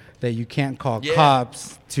law, that you can't call Yeah.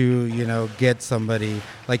 cops to get somebody,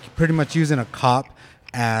 like pretty much using a cop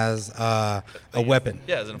as a weapon.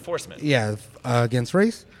 Yeah, as an enforcement. Yeah, against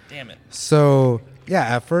race. Damn it. So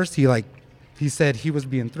yeah, at first he said he was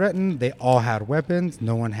being threatened. They all had weapons.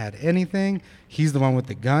 No one had anything. He's the one with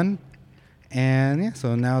the gun. And yeah,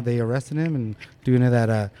 so now they arrested him and doing it at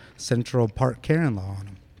a Central Park Karen law on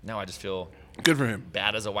him. Now I just feel Good for him.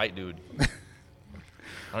 bad as a white dude.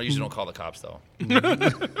 I usually don't call the cops though.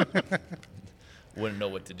 Wouldn't know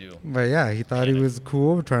what to do. But yeah, he thought he was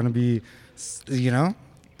cool, trying to be,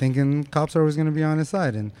 thinking cops are always going to be on his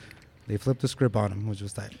side. And they flipped the script on him, which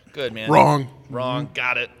was tight. Good, man. Wrong. Wrong.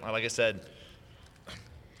 Got it. Like I said,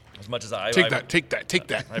 As much as I Take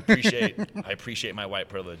that. I appreciate my white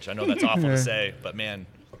privilege. I know that's awful to say, but man,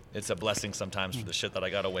 it's a blessing sometimes for the shit that I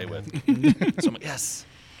got away with. So I'm like, yes.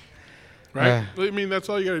 Right? I mean, that's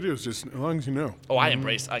all you got to do is just, as long as you know. Oh, I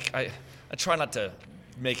embrace. I try not to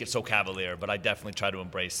make it so cavalier, but I definitely try to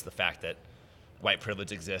embrace the fact that white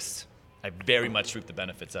privilege exists. I very much reap the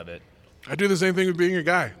benefits of it. I do the same thing with being a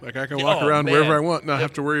guy. Like, I can walk around wherever I want, not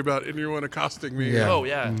have to worry about anyone accosting me. Yeah. Oh,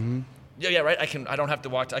 yeah. Yeah, right. I don't have to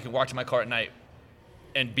walk. I can walk to my car at night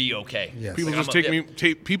and be okay. Yes. People Like,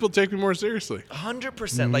 just people take me more seriously.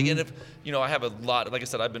 100%. Like, and if, I have a lot, like I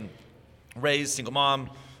said, I've been raised, single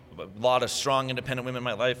mom, a lot of strong, independent women in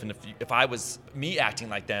my life. And if I was, me acting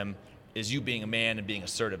like them is you being a man and being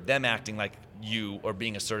assertive. Them acting like you or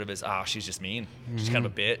being assertive is, she's just mean. She's kind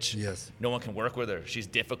of a bitch. Yes. No one can work with her. She's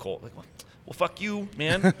difficult. Like, well, fuck you,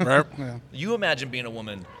 man. Right? Yeah. You imagine being a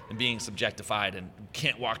woman and being subjectified and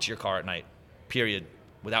can't walk to your car at night, period,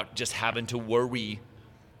 without just having to worry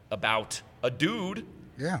about a dude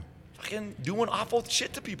Yeah. fucking doing awful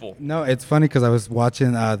shit to people. No, it's funny because I was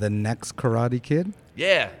watching the next Karate Kid.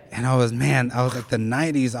 Yeah. And I was like the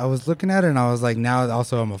 90s. I was looking at it and I was like, now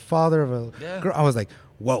also I'm a father of a girl. I was like,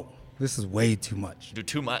 whoa, this is way too much. Do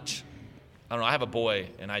too much. I don't know. I have a boy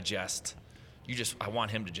and I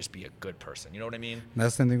want him to just be a good person. You know what I mean? And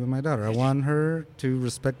that's the same thing with my daughter. I want her to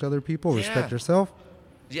respect other people, respect Yeah. herself.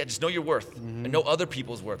 Yeah, just know your worth and know other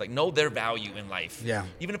people's worth. Like, know their value in life. Yeah.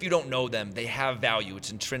 Even if you don't know them, they have value. It's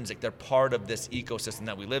intrinsic. They're part of this ecosystem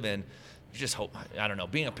that we live in. You just hope, I don't know,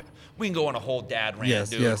 we can go on a whole dad rant, Yes,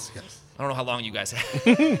 dude. yes. I don't know how long you guys have.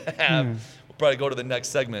 We'll probably go to the next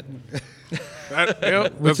segment. That's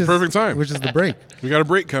the perfect time. Which is the break. We got a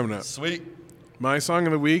break coming up. Sweet. My song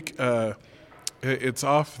of the week, it's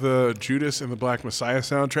off the Judas and the Black Messiah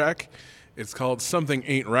soundtrack. It's called Something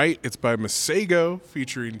Ain't Right. It's by Masego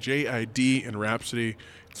featuring J.I.D. and Rhapsody.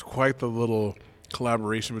 It's quite the little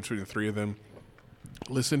collaboration between the three of them.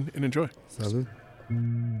 Listen and enjoy. Salud.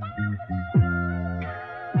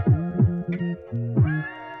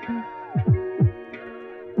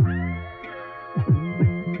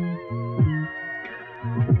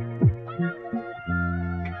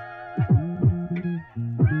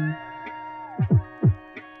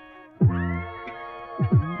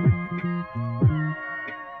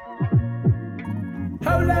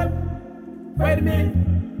 Hold up, wait a minute,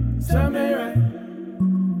 tell me right.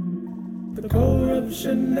 The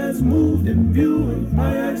corruption has moved in view of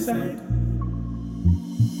my eyesight.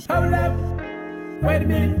 Hold up, wait a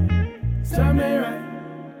minute, tell me right.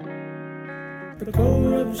 The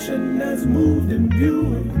corruption has moved in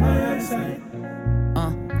view of my eyesight.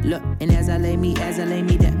 Look, and as I lay me,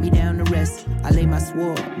 that me down to rest. I lay my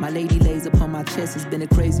sword, my lady lays upon my chest. It's been a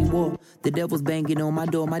crazy war. The devil's banging on my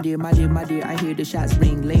door, my dear, my dear, my dear. I hear the shots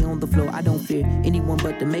ring, lay on the floor. I don't fear anyone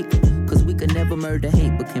but the maker. Cause we could never murder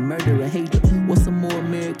hate, but can murder a hater. What's a more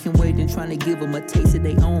American way than trying to give them a taste of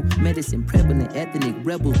their own medicine? Prevalent ethnic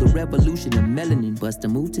rebels, the revolution of melanin. Bust a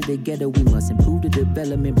move to the ghetto, we must improve the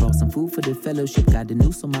development. Brought some food for the fellowship, got the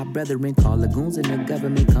noose on my brethren. Call lagoons in the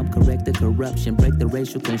government, come correct the corruption. Break the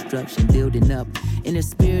racial construction, building up. In a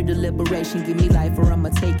spirit of liberation, give me life or I'ma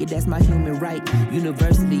take it, that's my human right.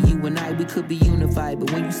 Universally, you and I, we could be unified.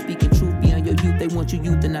 But when you speaking truth beyond your youth, they want you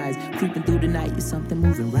euthanized. Creeping through the night, is something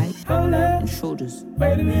moving right? Hold up, Intruders,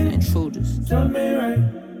 wait a minute, intruders. tell me right.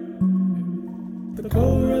 The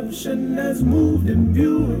corruption has moved in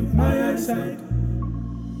view of my eyesight.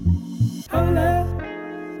 Hold up,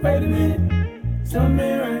 wait a minute, tell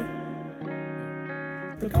me right.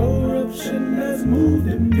 The corruption has moved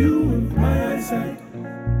in view of my eyesight.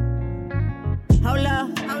 Hold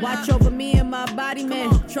up, watch over me and my body,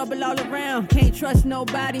 man. Trouble all around, can't trust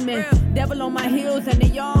nobody, man. Devil on my heels and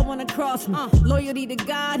they all wanna cross me. Loyalty to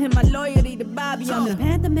God and my loyalty to Bobby. I'm the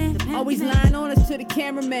Panther man, always lying on us to the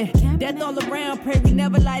cameraman. Death all around, pray we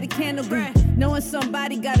never light a candle. Knowing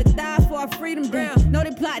somebody gotta die for our freedom. Know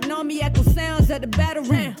they plotting on me, echo sounds of the battle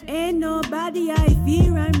ram. Ain't nobody I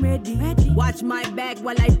fear, I'm ready. Watch my back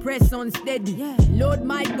while I press on steady. Load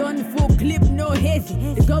my gun, full clip, no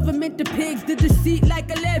hezzy. The government, the pigs, the deceit like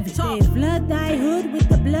a levy. They flood thy hood with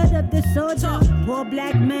the blood of the soldier. Poor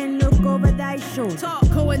black man, look over thy shoulder.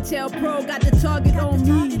 COINTELPRO got the target on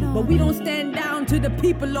me, but we don't stand down to the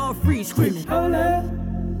people all free screaming. Hold up,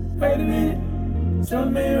 wait a minute, tell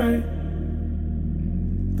me right.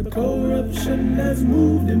 The corruption has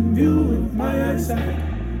moved in view of my eyesight.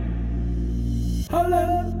 Hold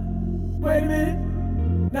up, wait a minute,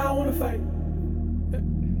 now I wanna fight.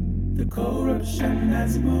 The corruption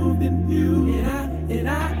has moved in view, and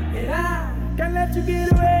I can't let you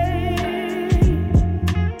get away.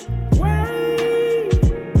 Wait.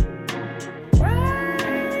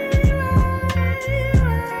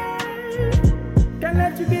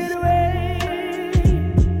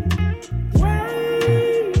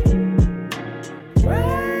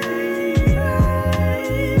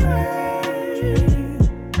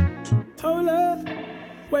 Hold up,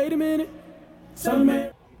 wait a minute. Something.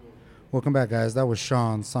 Welcome back, guys. That was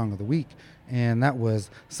Sean's Song of the Week, and that was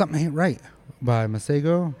Something Ain't Right by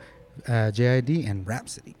Masego, JID, and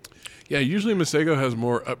Rhapsody. Yeah, usually Masego has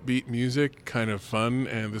more upbeat music, kind of fun,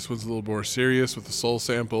 and this one's a little more serious with the soul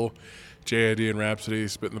sample. JID and Rhapsody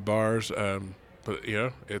spitting the bars, but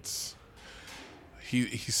it's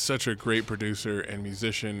he's such a great producer and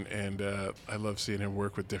musician, and I love seeing him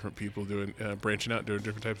work with different people, doing branching out, doing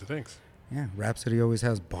different types of things. Yeah, Rhapsody always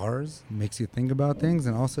has bars, makes you think about things,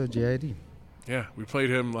 and also JID. Yeah, we played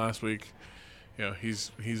him last week.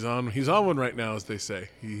 He's on one right now, as they say.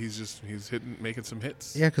 He's making some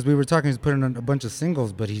hits. Yeah, because we were talking, he's putting on a bunch of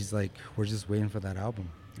singles, but he's like, we're just waiting for that album.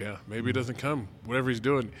 Yeah, maybe it doesn't come. Whatever he's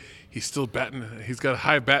doing, he's still batting. He's got a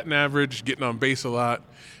high batting average, getting on base a lot,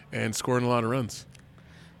 and scoring a lot of runs.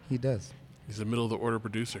 He does. He's a middle of the order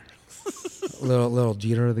producer. little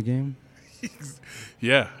Jeter of the game.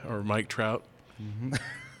 Yeah, or Mike Trout.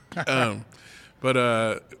 Mm-hmm. But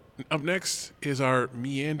up next is our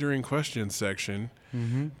meandering questions section.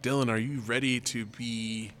 Mm-hmm. Dylan, are you ready to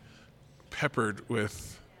be peppered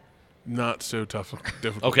with not so tough,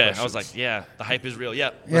 difficult questions? I was like, yeah, the hype is real. Yeah,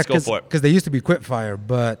 let's go for it. Because they used to be quick fire,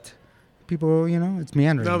 but people, it's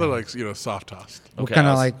meandering. Now they're like, soft tossed. We're kind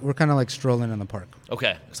of like strolling in the park.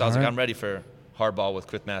 Okay, so I was like, I'm ready for hardball with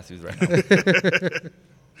Chris Matthews right now.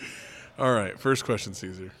 All right, first question,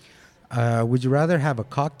 Caesar. Would you rather have a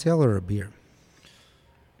cocktail or a beer?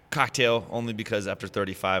 Cocktail, only because after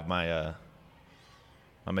 35, my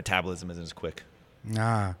metabolism isn't as quick.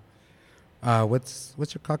 What's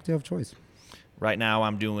your cocktail of choice? Right now,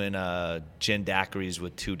 I'm doing gin daiquiris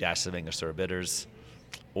with 2 dashes of Angostura bitters,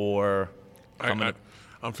 or I'm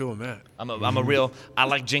feeling that. I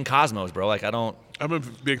like gin Cosmos, bro. I'm a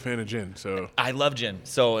big fan of gin, so. I love gin.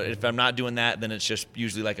 So if I'm not doing that, then it's just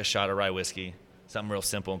usually like a shot of rye whiskey. Something real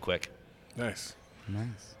simple and quick. Nice.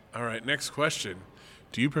 All right, next question.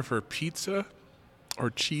 Do you prefer pizza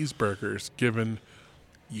or cheeseburgers, given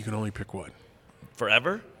you can only pick one?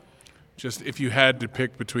 Forever? Just if you had to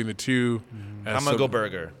pick between the two. I'm going to go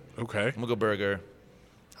burger. Okay. I'm going to go burger.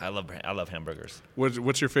 I love hamburgers.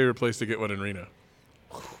 What's your favorite place to get one in Reno?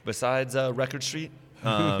 Besides Record Street?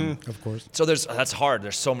 Of course. So that's hard.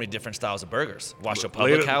 There's so many different styles of burgers. Washoe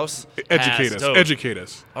Public House. Educate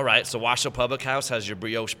us. All right. So Washoe Public House has your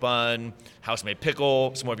brioche bun, house-made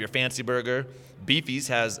pickle, some more of your fancy burger. Beefy's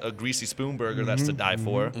has a greasy spoon burger that's to die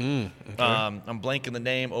for. Okay. I'm blanking the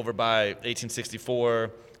name over by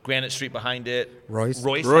 1864. Granite Street behind it. Royce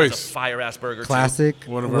has a fire-ass burger, classic. Too.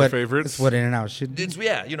 One of our favorites. It's what In-N-Out should be.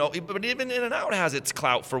 But even In-N-Out has its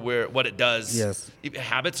clout for what it does. Yes.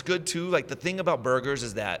 Habit's good, too. Like, the thing about burgers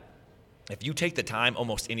is that if you take the time,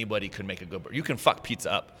 almost anybody could make a good burger. You can fuck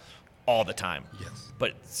pizza up all the time. Yes.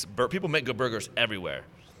 But people make good burgers everywhere.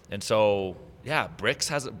 And so, yeah, Bricky's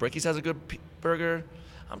has a good burger.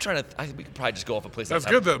 We could probably just go off a place that's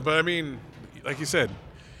good, though. But, I mean, like you said,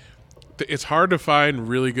 it's hard to find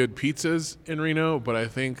really good pizzas in Reno, but I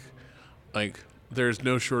think there's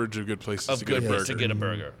no shortage of good places to get a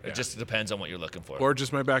burger. Yeah. It just depends on what you're looking for. Or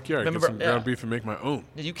just my backyard. Get some ground beef and make my own.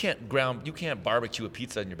 You can't barbecue a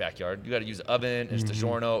pizza in your backyard. You got to use an oven. It's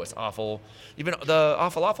DiGiorno. It's awful. Even the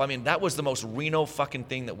awful. I mean, that was the most Reno fucking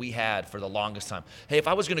thing that we had for the longest time. Hey, if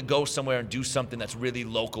I was gonna go somewhere and do something that's really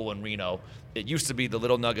local in Reno, it used to be the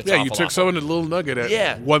Little Nuggets. Yeah, you took someone to Little Nugget at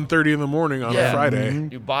 1:30 in the morning on a Friday.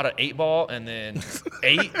 You bought an 8-ball and then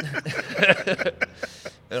ate.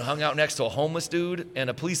 And hung out next to a homeless dude and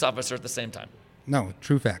a police officer at the same time. No,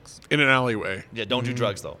 true facts. In an alleyway. Yeah, don't do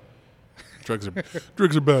drugs, though. Drugs are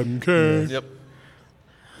bad, okay? Yep.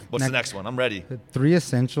 What's the next one? I'm ready. The 3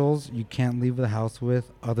 essentials you can't leave the house with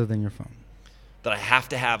other than your phone. That I have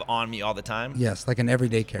to have on me all the time? Yes, like an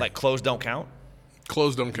everyday carry. Like clothes don't count?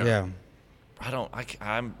 Clothes don't count. Yeah.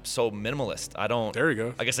 I'm so minimalist. There you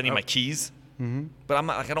go. I guess I need my keys. Mm-hmm. But I'm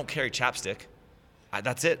not, I don't carry chapstick.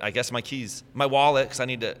 That's it. I guess my keys, my wallet, because I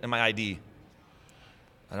need to, and my ID.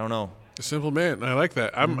 I don't know. A simple man. I like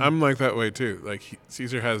that. I'm like that way too. Like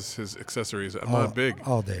Caesar has his accessories. I'm not big.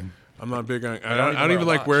 All day. I'm not big on. I don't even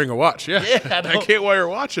like wearing a watch. Yeah. I can't wear a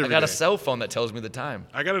watch every day. I got a cell phone that tells me the time.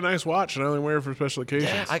 I got a nice watch and I only wear it for special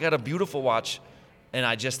occasions. Yeah, I got a beautiful watch, and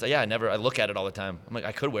I just I look at it all the time. I'm like,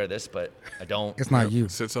 I could wear this, but I don't. It's not you.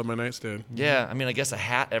 It sits on my nightstand. Yeah, I mean, I guess a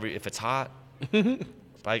hat if it's hot.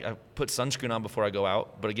 I put sunscreen on before I go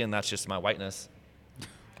out, but again, that's just my whiteness.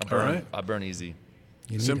 I burn easy.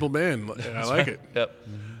 Simple man. I like it.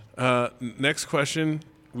 Yep. Next question.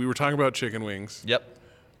 We were talking about chicken wings. Yep.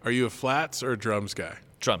 Are you a flats or a drums guy?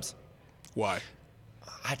 Drums. Why?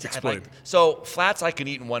 So flats I can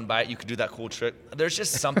eat in one bite. You could do that cool trick. There's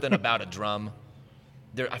just something about a drum.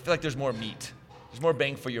 I feel like there's more meat. There's more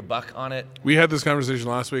bang for your buck on it. We had this conversation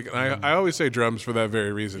last week, and I always say drums for that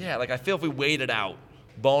very reason. Yeah, like I feel if we weighed it out,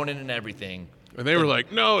 bone-in and everything. And they were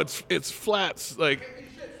like, no, it's flats. Like,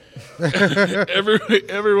 everyone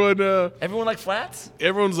like flats?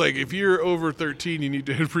 Everyone's like, if you're over 13, you need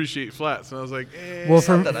to appreciate flats. And I was like, Well, It's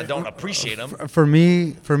not that I don't appreciate them. For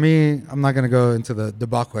me, I'm not gonna go into the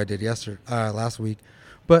debacle I did last week,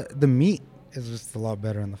 but the meat is just a lot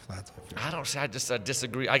better in the flats. I just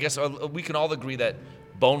disagree. I guess we can all agree that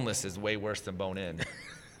boneless is way worse than bone-in.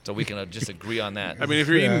 So we can just agree on that. I mean, if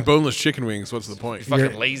you're eating boneless chicken wings, what's the point? You're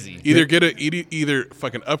fucking lazy. Either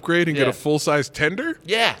fucking upgrade and get a full-size tender.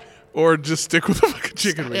 Yeah. Or just stick with the fucking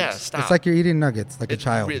chicken wings. Yeah, stop. It's like you're eating nuggets, like a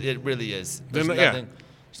child. It really is. Then,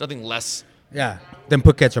 There's nothing less. Yeah. Then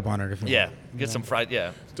put ketchup on it if you want. Get some fried.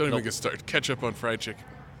 Yeah. Don't even get started. Ketchup on fried chicken.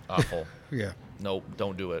 Awful. Yeah. Nope,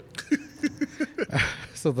 don't do it.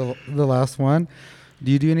 So the last one,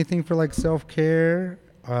 do you do anything for like self-care,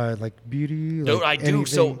 like beauty? No, like I do. anything?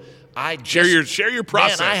 So I share your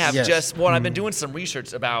process. Man, I have Yes. I've been doing some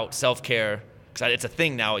research about self-care because it's a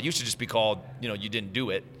thing now. It used to just be called, you didn't do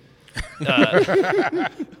it.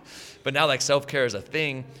 But now like self-care is a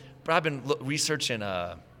thing. But I've been researching,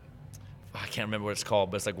 I can't remember what it's called,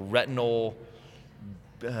 but it's like retinol,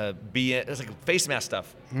 it's like face mask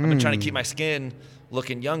stuff. I've been trying to keep my skin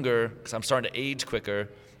looking younger because I'm starting to age quicker.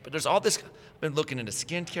 But there's all this. I've been looking into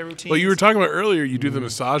skincare routines. Well, you were talking about earlier. You do the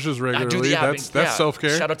massages regularly. That's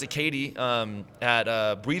self-care. Shout out to Katie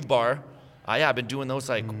at Breathe Bar. I've been doing those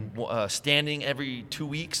like standing every 2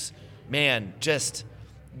 weeks. Man, just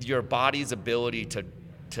your body's ability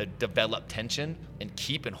to develop tension and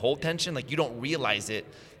keep and hold tension. Like you don't realize it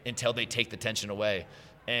until they take the tension away.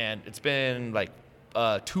 And it's been like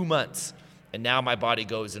 2 months. And now my body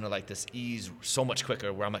goes into like this ease so much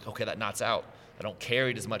quicker where I'm like, okay, that knot's out. I don't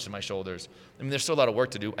carry it as much in my shoulders. I mean, there's still a lot of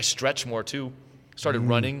work to do. I stretch more too. Started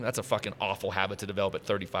running. That's a fucking awful habit to develop at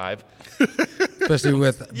 35. Especially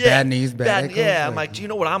with bad knees, bad ankles. Yeah, I'm like, do you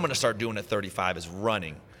know what I'm going to start doing at 35 is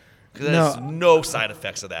running. Because there's no side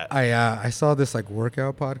effects of that. I saw this like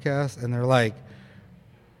workout podcast, and they're like,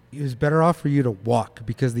 it was better off for you to walk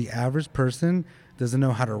because the average person doesn't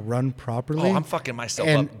know how to run properly. Oh, I'm fucking myself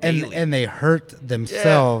up daily. And they hurt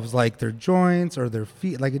themselves, like their joints or their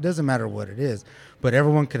feet. Like it doesn't matter what it is, but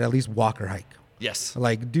everyone could at least walk or hike. Yes.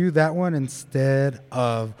 Like do that one instead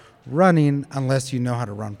of running unless you know how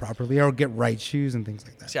to run properly or get right shoes and things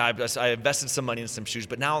like that. See, I invested some money in some shoes,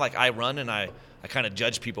 but now like I run and I kind of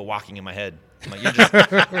judge people walking in my head. I'm like, you're just, like,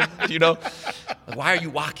 why are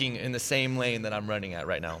you walking in the same lane that I'm running at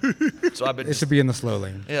right now? So I've been. It should be in the slow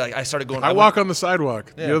lane. Yeah, like I started going. I walk on the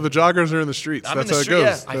sidewalk. Yeah. The joggers are in the streets. I'm That's in the how street, it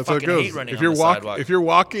goes. yeah. I That's how it fucking goes. hate running If on you're the sidewalk. If you're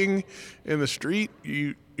walking in the street,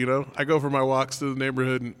 I go for my walks to the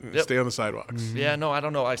neighborhood and stay on the sidewalks. Mm-hmm. Yeah, no, I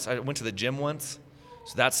don't know. I went to the gym once,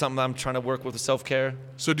 so that's something I'm trying to work with self-care.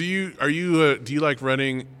 So do you like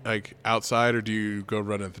running like outside or do you go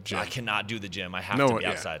run at the gym? I cannot do the gym. I have to be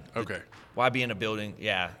outside. Okay. Why be in a building?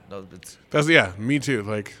 Yeah, no, Me too.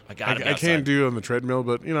 Like I gotta be I can't outside. do on the treadmill,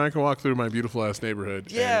 but I can walk through my beautiful ass neighborhood.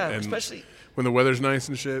 Yeah, and especially when the weather's nice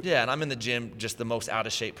and shit. Yeah, and I'm in the gym, just the most out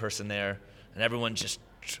of shape person there, and everyone's just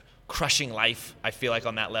crushing life. I feel like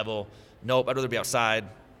on that level. Nope, I'd rather be outside,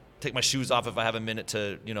 take my shoes off if I have a minute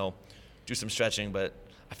to do some stretching. But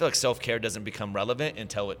I feel like self-care doesn't become relevant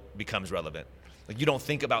until it becomes relevant. Like you don't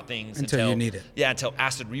think about things until you need it. Yeah, until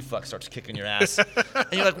acid reflux starts kicking your ass, and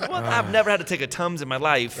you're like, "What? I've never had to take a Tums in my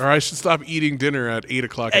life." Or I should stop eating dinner at 8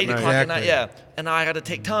 o'clock at 8 night. o'clock at night, yeah. And now I got to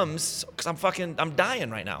take Tums because I'm dying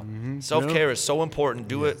right now. Self-care is so important.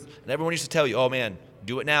 Do it. And everyone used to tell you, "Oh man,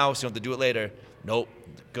 do it now, so you don't have to do it later." Nope.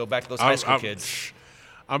 Go back to those high school kids.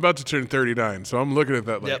 I'm about to turn 39, so I'm looking at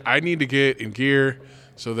that. Like I need to get in gear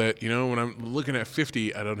so that when I'm looking at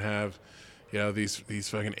 50, I don't have these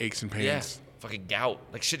fucking aches and pains. Yeah. Fucking gout.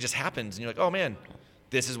 Like shit just happens, and you're like, oh man,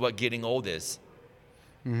 this is what getting old is.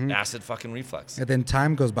 Acid fucking reflux. And then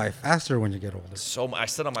time goes by faster when you get older. I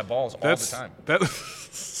sit on my balls all the time.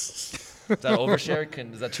 Is that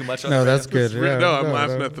overshare? Is that too much? No, that's good. I'm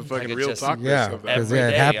laughing at the fucking real talk. Yeah, of that. Every day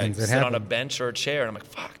it happens. I sit on a bench or a chair, and I'm like,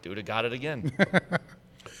 fuck, dude, I got it again.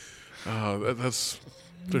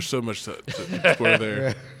 There's so much to explore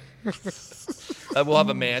there. We'll have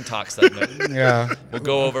a man talk segment. Yeah. We'll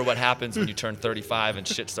go over what happens when you turn 35 and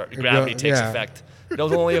gravity takes effect. It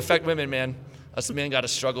doesn't only affect women, man. Us men got to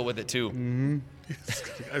struggle with it too. Mm-hmm.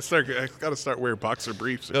 I got to start wearing boxer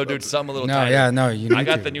briefs. No, dude, something a little No, tighter. yeah, no, you need I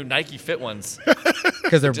got to. the new Nike Fit ones.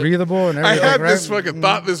 Because they're breathable and I everything. had right? this fucking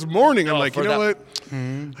thought this morning. I'm like, for what?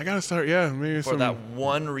 I got to start, maybe For some that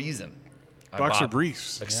one reason. I boxer bought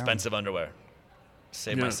briefs. Expensive underwear.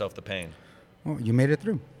 Save myself the pain. Well, you made it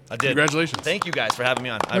through. I did. Congratulations. Thank you guys for having me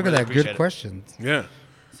on. I Look really at that. appreciate Good it. questions. Yeah.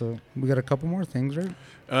 So we got a couple more things,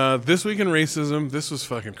 right? This week in racism, this was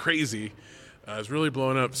fucking crazy. It's really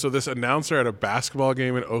blowing up. So this announcer at a basketball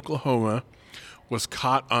game in Oklahoma was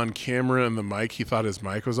caught on camera in the mic. He thought his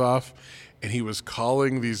mic was off, and he was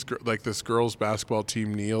calling these this girls' basketball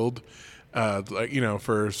team kneeled,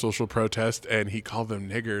 for social protest, and he called them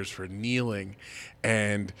niggers for kneeling,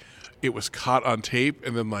 and it was caught on tape.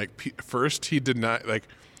 And then first he denied, it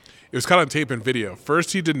was caught on tape and video.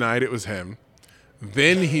 First he denied it was him.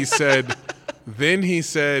 Then he said,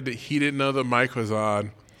 he didn't know the mic was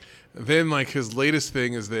on. Then his latest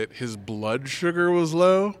thing is that his blood sugar was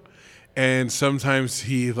low, and sometimes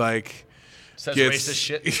he Says gets racist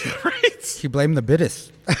shit. right. He blamed the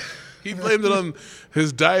Bittis. He blamed it on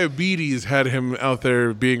his diabetes had him out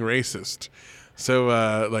there being racist. So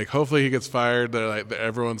hopefully he gets fired.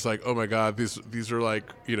 Everyone's like, oh my God, these are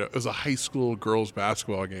it was a high school girls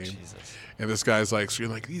basketball game. Jesus. And this guy's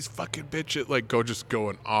screaming these fucking bitches, just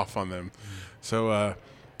going off on them. So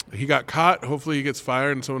he got caught. Hopefully he gets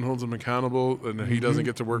fired and someone holds him accountable, and he doesn't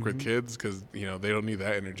get to work with kids because they don't need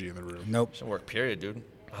that energy in the room. Nope. Shouldn't work, period, dude.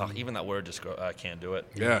 Oh, even that word just can't do it.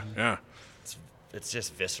 Yeah. It's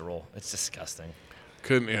just visceral. It's disgusting.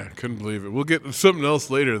 Couldn't believe it. We'll get something else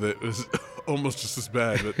later that was almost just as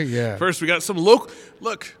bad. But Yeah. First, we got some local.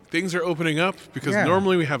 Look, things are opening up because Yeah.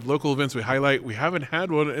 normally we have local events we highlight. We haven't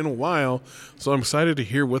had one in a while, so I'm excited to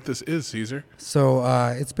hear what this is, Caesar. So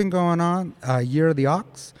it's been going on. Year of the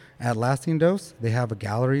Ox at Lasting Dose. They have a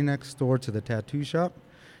gallery next door to the tattoo shop,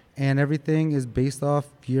 and everything is based off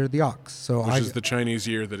Year of the Ox. So Which is the Chinese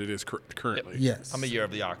year that it is currently. yes. I'm a year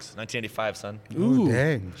of the ox. 1985, son. Ooh, Ooh.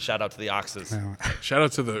 dang. Shout out to the oxes. No. Shout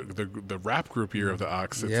out to the rap group Year of the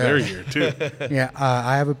Ox. It's Yeah. their year, too. Yeah,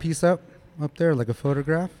 I have a piece up there, like a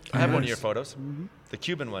photograph. I have one of Nice. your photos. The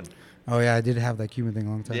Cuban one. Oh yeah, I did have that Cuban thing a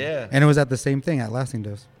long time. Yeah. And it was at the same thing at Lasting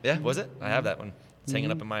Dose. Yeah, was it? I have that one. It's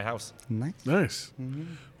hanging up in my house. Nice. Nice.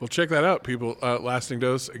 Well, check that out, people. Lasting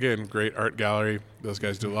Dose, again, great art gallery. Those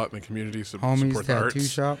guys do a lot in the community, so Homies support the tattoo arts.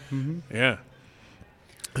 shop. Yeah.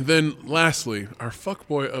 And then lastly, our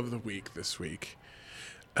fuckboy of the week this week.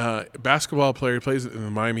 Basketball player plays in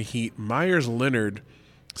the Miami Heat. Myers Leonard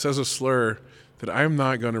says a slur that I'm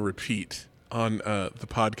not going to repeat on the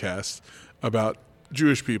podcast about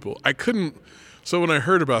Jewish people. I couldn't. So when I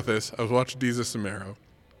heard about this, I was watching Deezus Samaro.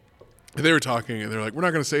 And they were talking, and they're like, we're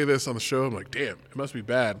not going to say this on the show. I'm like, damn, it must be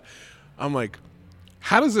bad. I'm like,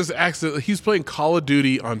 how does this accident? He's playing Call of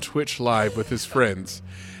Duty on Twitch Live with his friends,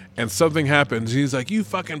 and something happens. And he's like, you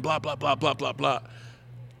fucking blah, blah, blah, blah, blah, blah.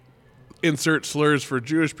 Insert slurs for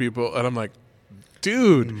Jewish people. And I'm like,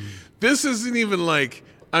 dude, this isn't even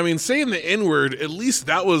saying the N-word, at least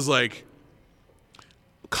that was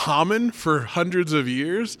common for hundreds of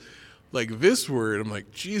years. This word, I'm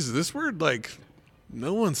like, Jesus, this word,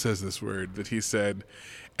 no one says this word that he said.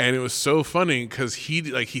 And it was so funny because he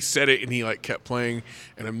said it and he kept playing,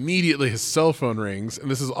 and immediately his cell phone rings, and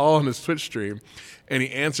this is all on his Twitch stream, and he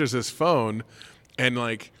answers his phone, and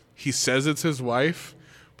he says it's his wife,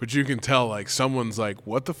 but you can tell someone's like,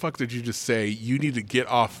 what the fuck did you just say? You need to get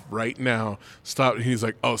off right now. Stop. And he's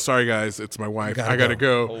like, oh, sorry guys, it's my wife. I gotta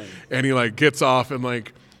go. Oh. And he gets off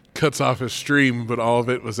and cuts off his stream, but all of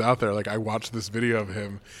it was out there. I watched this video of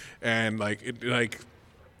him, and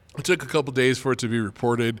it took a couple days for it to be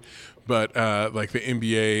reported, but the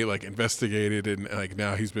NBA investigated, and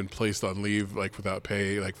now he's been placed on leave without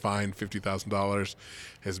pay, fined $50,000,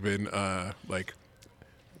 has been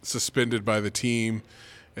suspended by the team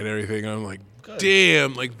and everything. I'm like, Good.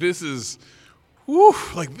 damn, this is. Woo,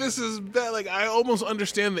 this is bad. I almost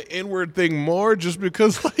understand the N-word thing more just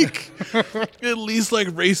because, at least,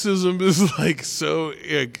 racism is, so,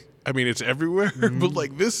 it's everywhere.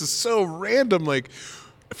 But, this is so random.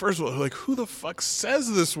 First of all, who the fuck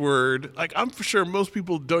says this word? I'm for sure most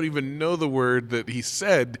people don't even know the word that he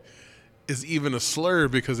said is even a slur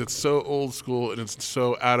because it's so old school and it's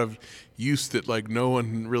so out of use that, no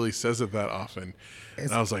one really says it that often.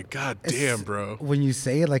 And I was like, God damn, bro. When you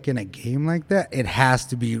say it in a game like that, it has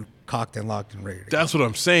to be cocked and locked and ready to go. That's what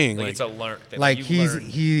I'm saying. It's a learn thing.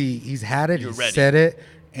 He's had it, You're he's ready. said it,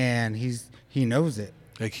 and he knows it.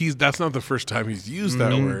 That's not the first time he's used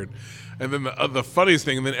that word. And then the funniest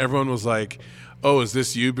thing, and then everyone was like, oh, is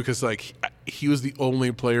this you? Because he was the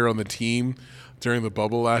only player on the team during the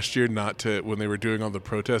bubble last year when they were doing all the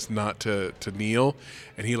protests, not to kneel.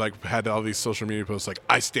 And he had all these social media posts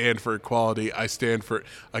I stand for equality, I stand for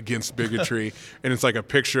against bigotry. And it's a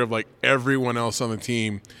picture of everyone else on the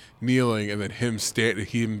team kneeling, and then him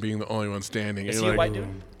being the only one standing. Is And he you're a white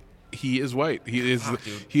dude? he is white. He is Fuck,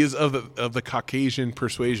 dude. he is of the Caucasian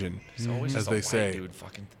persuasion, He's always as just a they white say. dude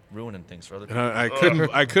fucking ruining things for other And people.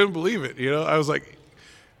 I couldn't believe it. You know, I was like,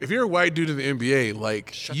 if you're a white dude in the NBA,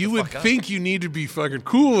 like Shut you the would fuck up. think you need to be fucking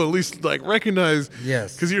cool, at least like recognize.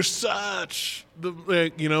 Yes. Because you're such the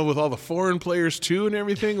with all the foreign players too and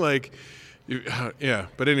everything. Like, yeah.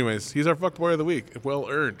 But anyways, he's our fuckboy of the week. Well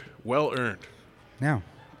earned. Well earned. Now,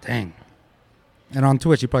 dang. And on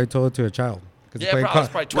Twitch, you probably told it to a child. 'Cause he Yeah, played bro, I was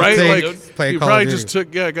Ca- probably Right, Play- like dude. Play you Call probably of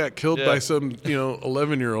just got killed Yeah. by some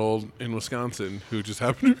 11-year-old in Wisconsin who just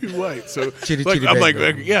happened to be white. So Chitty like, chitty I'm like,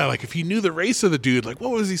 bang bang. yeah, like if he knew the race of the dude, like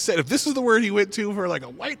what was he said? If this is the word he went to for like a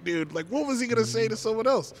white dude, like what was he gonna say to someone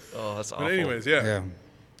else? Oh, that's awful. But anyways, yeah. Yeah.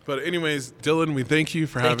 But anyways, Dylan, we thank you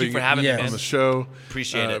for Thank you having for having me, on man. the show.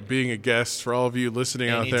 Appreciate it. Being a guest. For all of you listening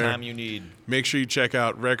out there, Anytime you need. make sure you check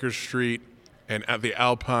out Record Street and at the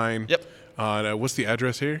Alpine. Yep. On what's the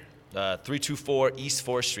address here? 324 East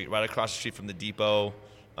 4th Street, right across the street from the Depot,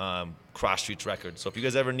 Cross Streets Records. So if you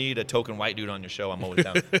guys ever need a token white dude on your show, I'm always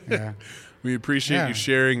down. Yeah. We appreciate Yeah. you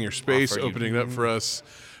sharing your space, Offer you. opening it up for us,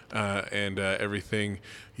 and everything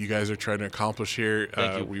you guys are trying to accomplish here.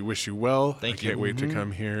 Thank you. We wish you well. Thank I can't you. wait to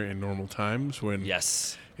come here in normal times when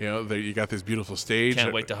Yes. you got this beautiful stage.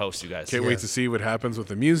 Can't wait to host you guys. Can't wait to see what happens with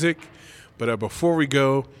the music. But before we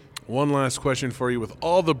go, one last question for you. With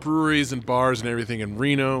all the breweries and bars and everything in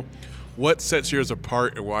Reno, what sets yours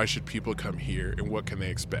apart and why should people come here and what can they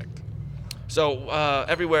expect? So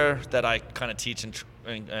everywhere that I kind of teach and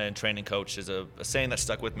train and coach is a saying that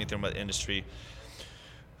stuck with me through my industry.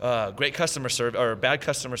 Great customer service or bad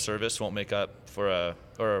customer service won't make up for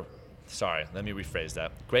let me rephrase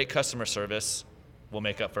that. Great customer service will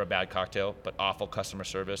make up for a bad cocktail, but awful customer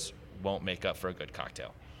service won't make up for a good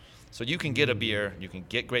cocktail. So you can get a beer, you can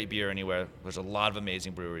get great beer anywhere. There's a lot of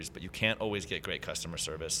amazing breweries, but you can't always get great customer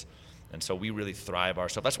service. And so we really thrive our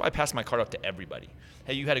stuff. That's why I pass my card out to everybody.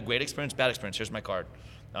 Hey, you had a great experience, bad experience, here's my card.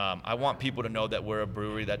 I want people to know that we're a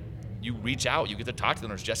brewery that you reach out, you get to talk to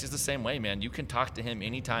them. Jesse's the same way, man. You can talk to him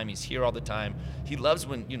anytime. He's here all the time. He loves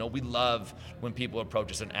when, we love when people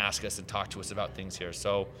approach us and ask us and talk to us about things here.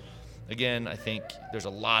 So again, I think there's a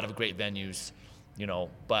lot of great venues,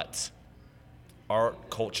 but our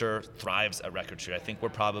culture thrives at Record Street. I think we're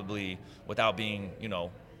probably, without being,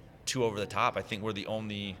 too over the top, I think we're the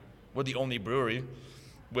only brewery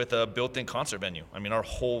with a built-in concert venue. I mean, our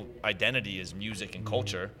whole identity is music and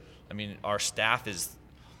culture. I mean, our staff is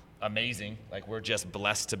amazing. Like, we're just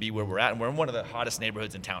blessed to be where we're at, and we're in one of the hottest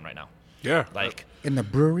neighborhoods in town right now. Yeah. Like, In the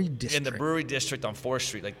brewery district. in the brewery district on 4th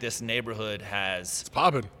Street, like, this neighborhood has It's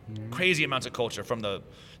popping. crazy amounts of culture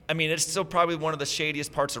it's still probably one of the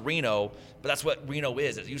shadiest parts of Reno, but that's what Reno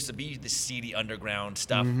is. It used to be the seedy underground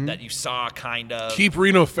stuff that you saw kind of. Keep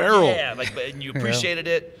Reno feral. Yeah, and you appreciated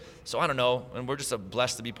it. So I don't know, and we're just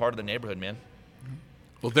blessed to be part of the neighborhood, man.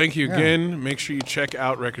 Well, thank you again. Make sure you check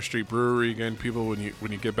out Record Street Brewery again, people. When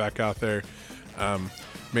you get back out there,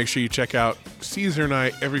 make sure you check out Caesar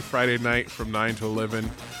Night every Friday night from 9 to 11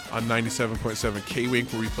 on 97.7 K-Wink,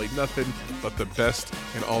 where we play nothing but the best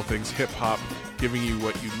in all things hip hop, giving you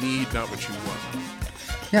what you need, not what you want.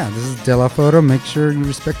 Yeah, this is De La Photo. Make sure you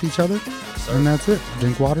respect each other. sir. And that's it.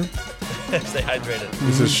 Drink water. Stay hydrated.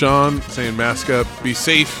 This is Sean saying mask up, be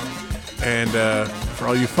safe, and for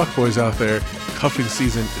all you fuckboys out there, cuffing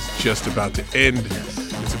season is just about to end.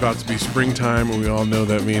 It's about to be springtime, and we all know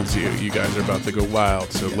that means you guys are about to go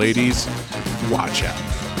wild. So ladies, watch out.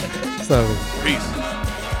 So. Peace.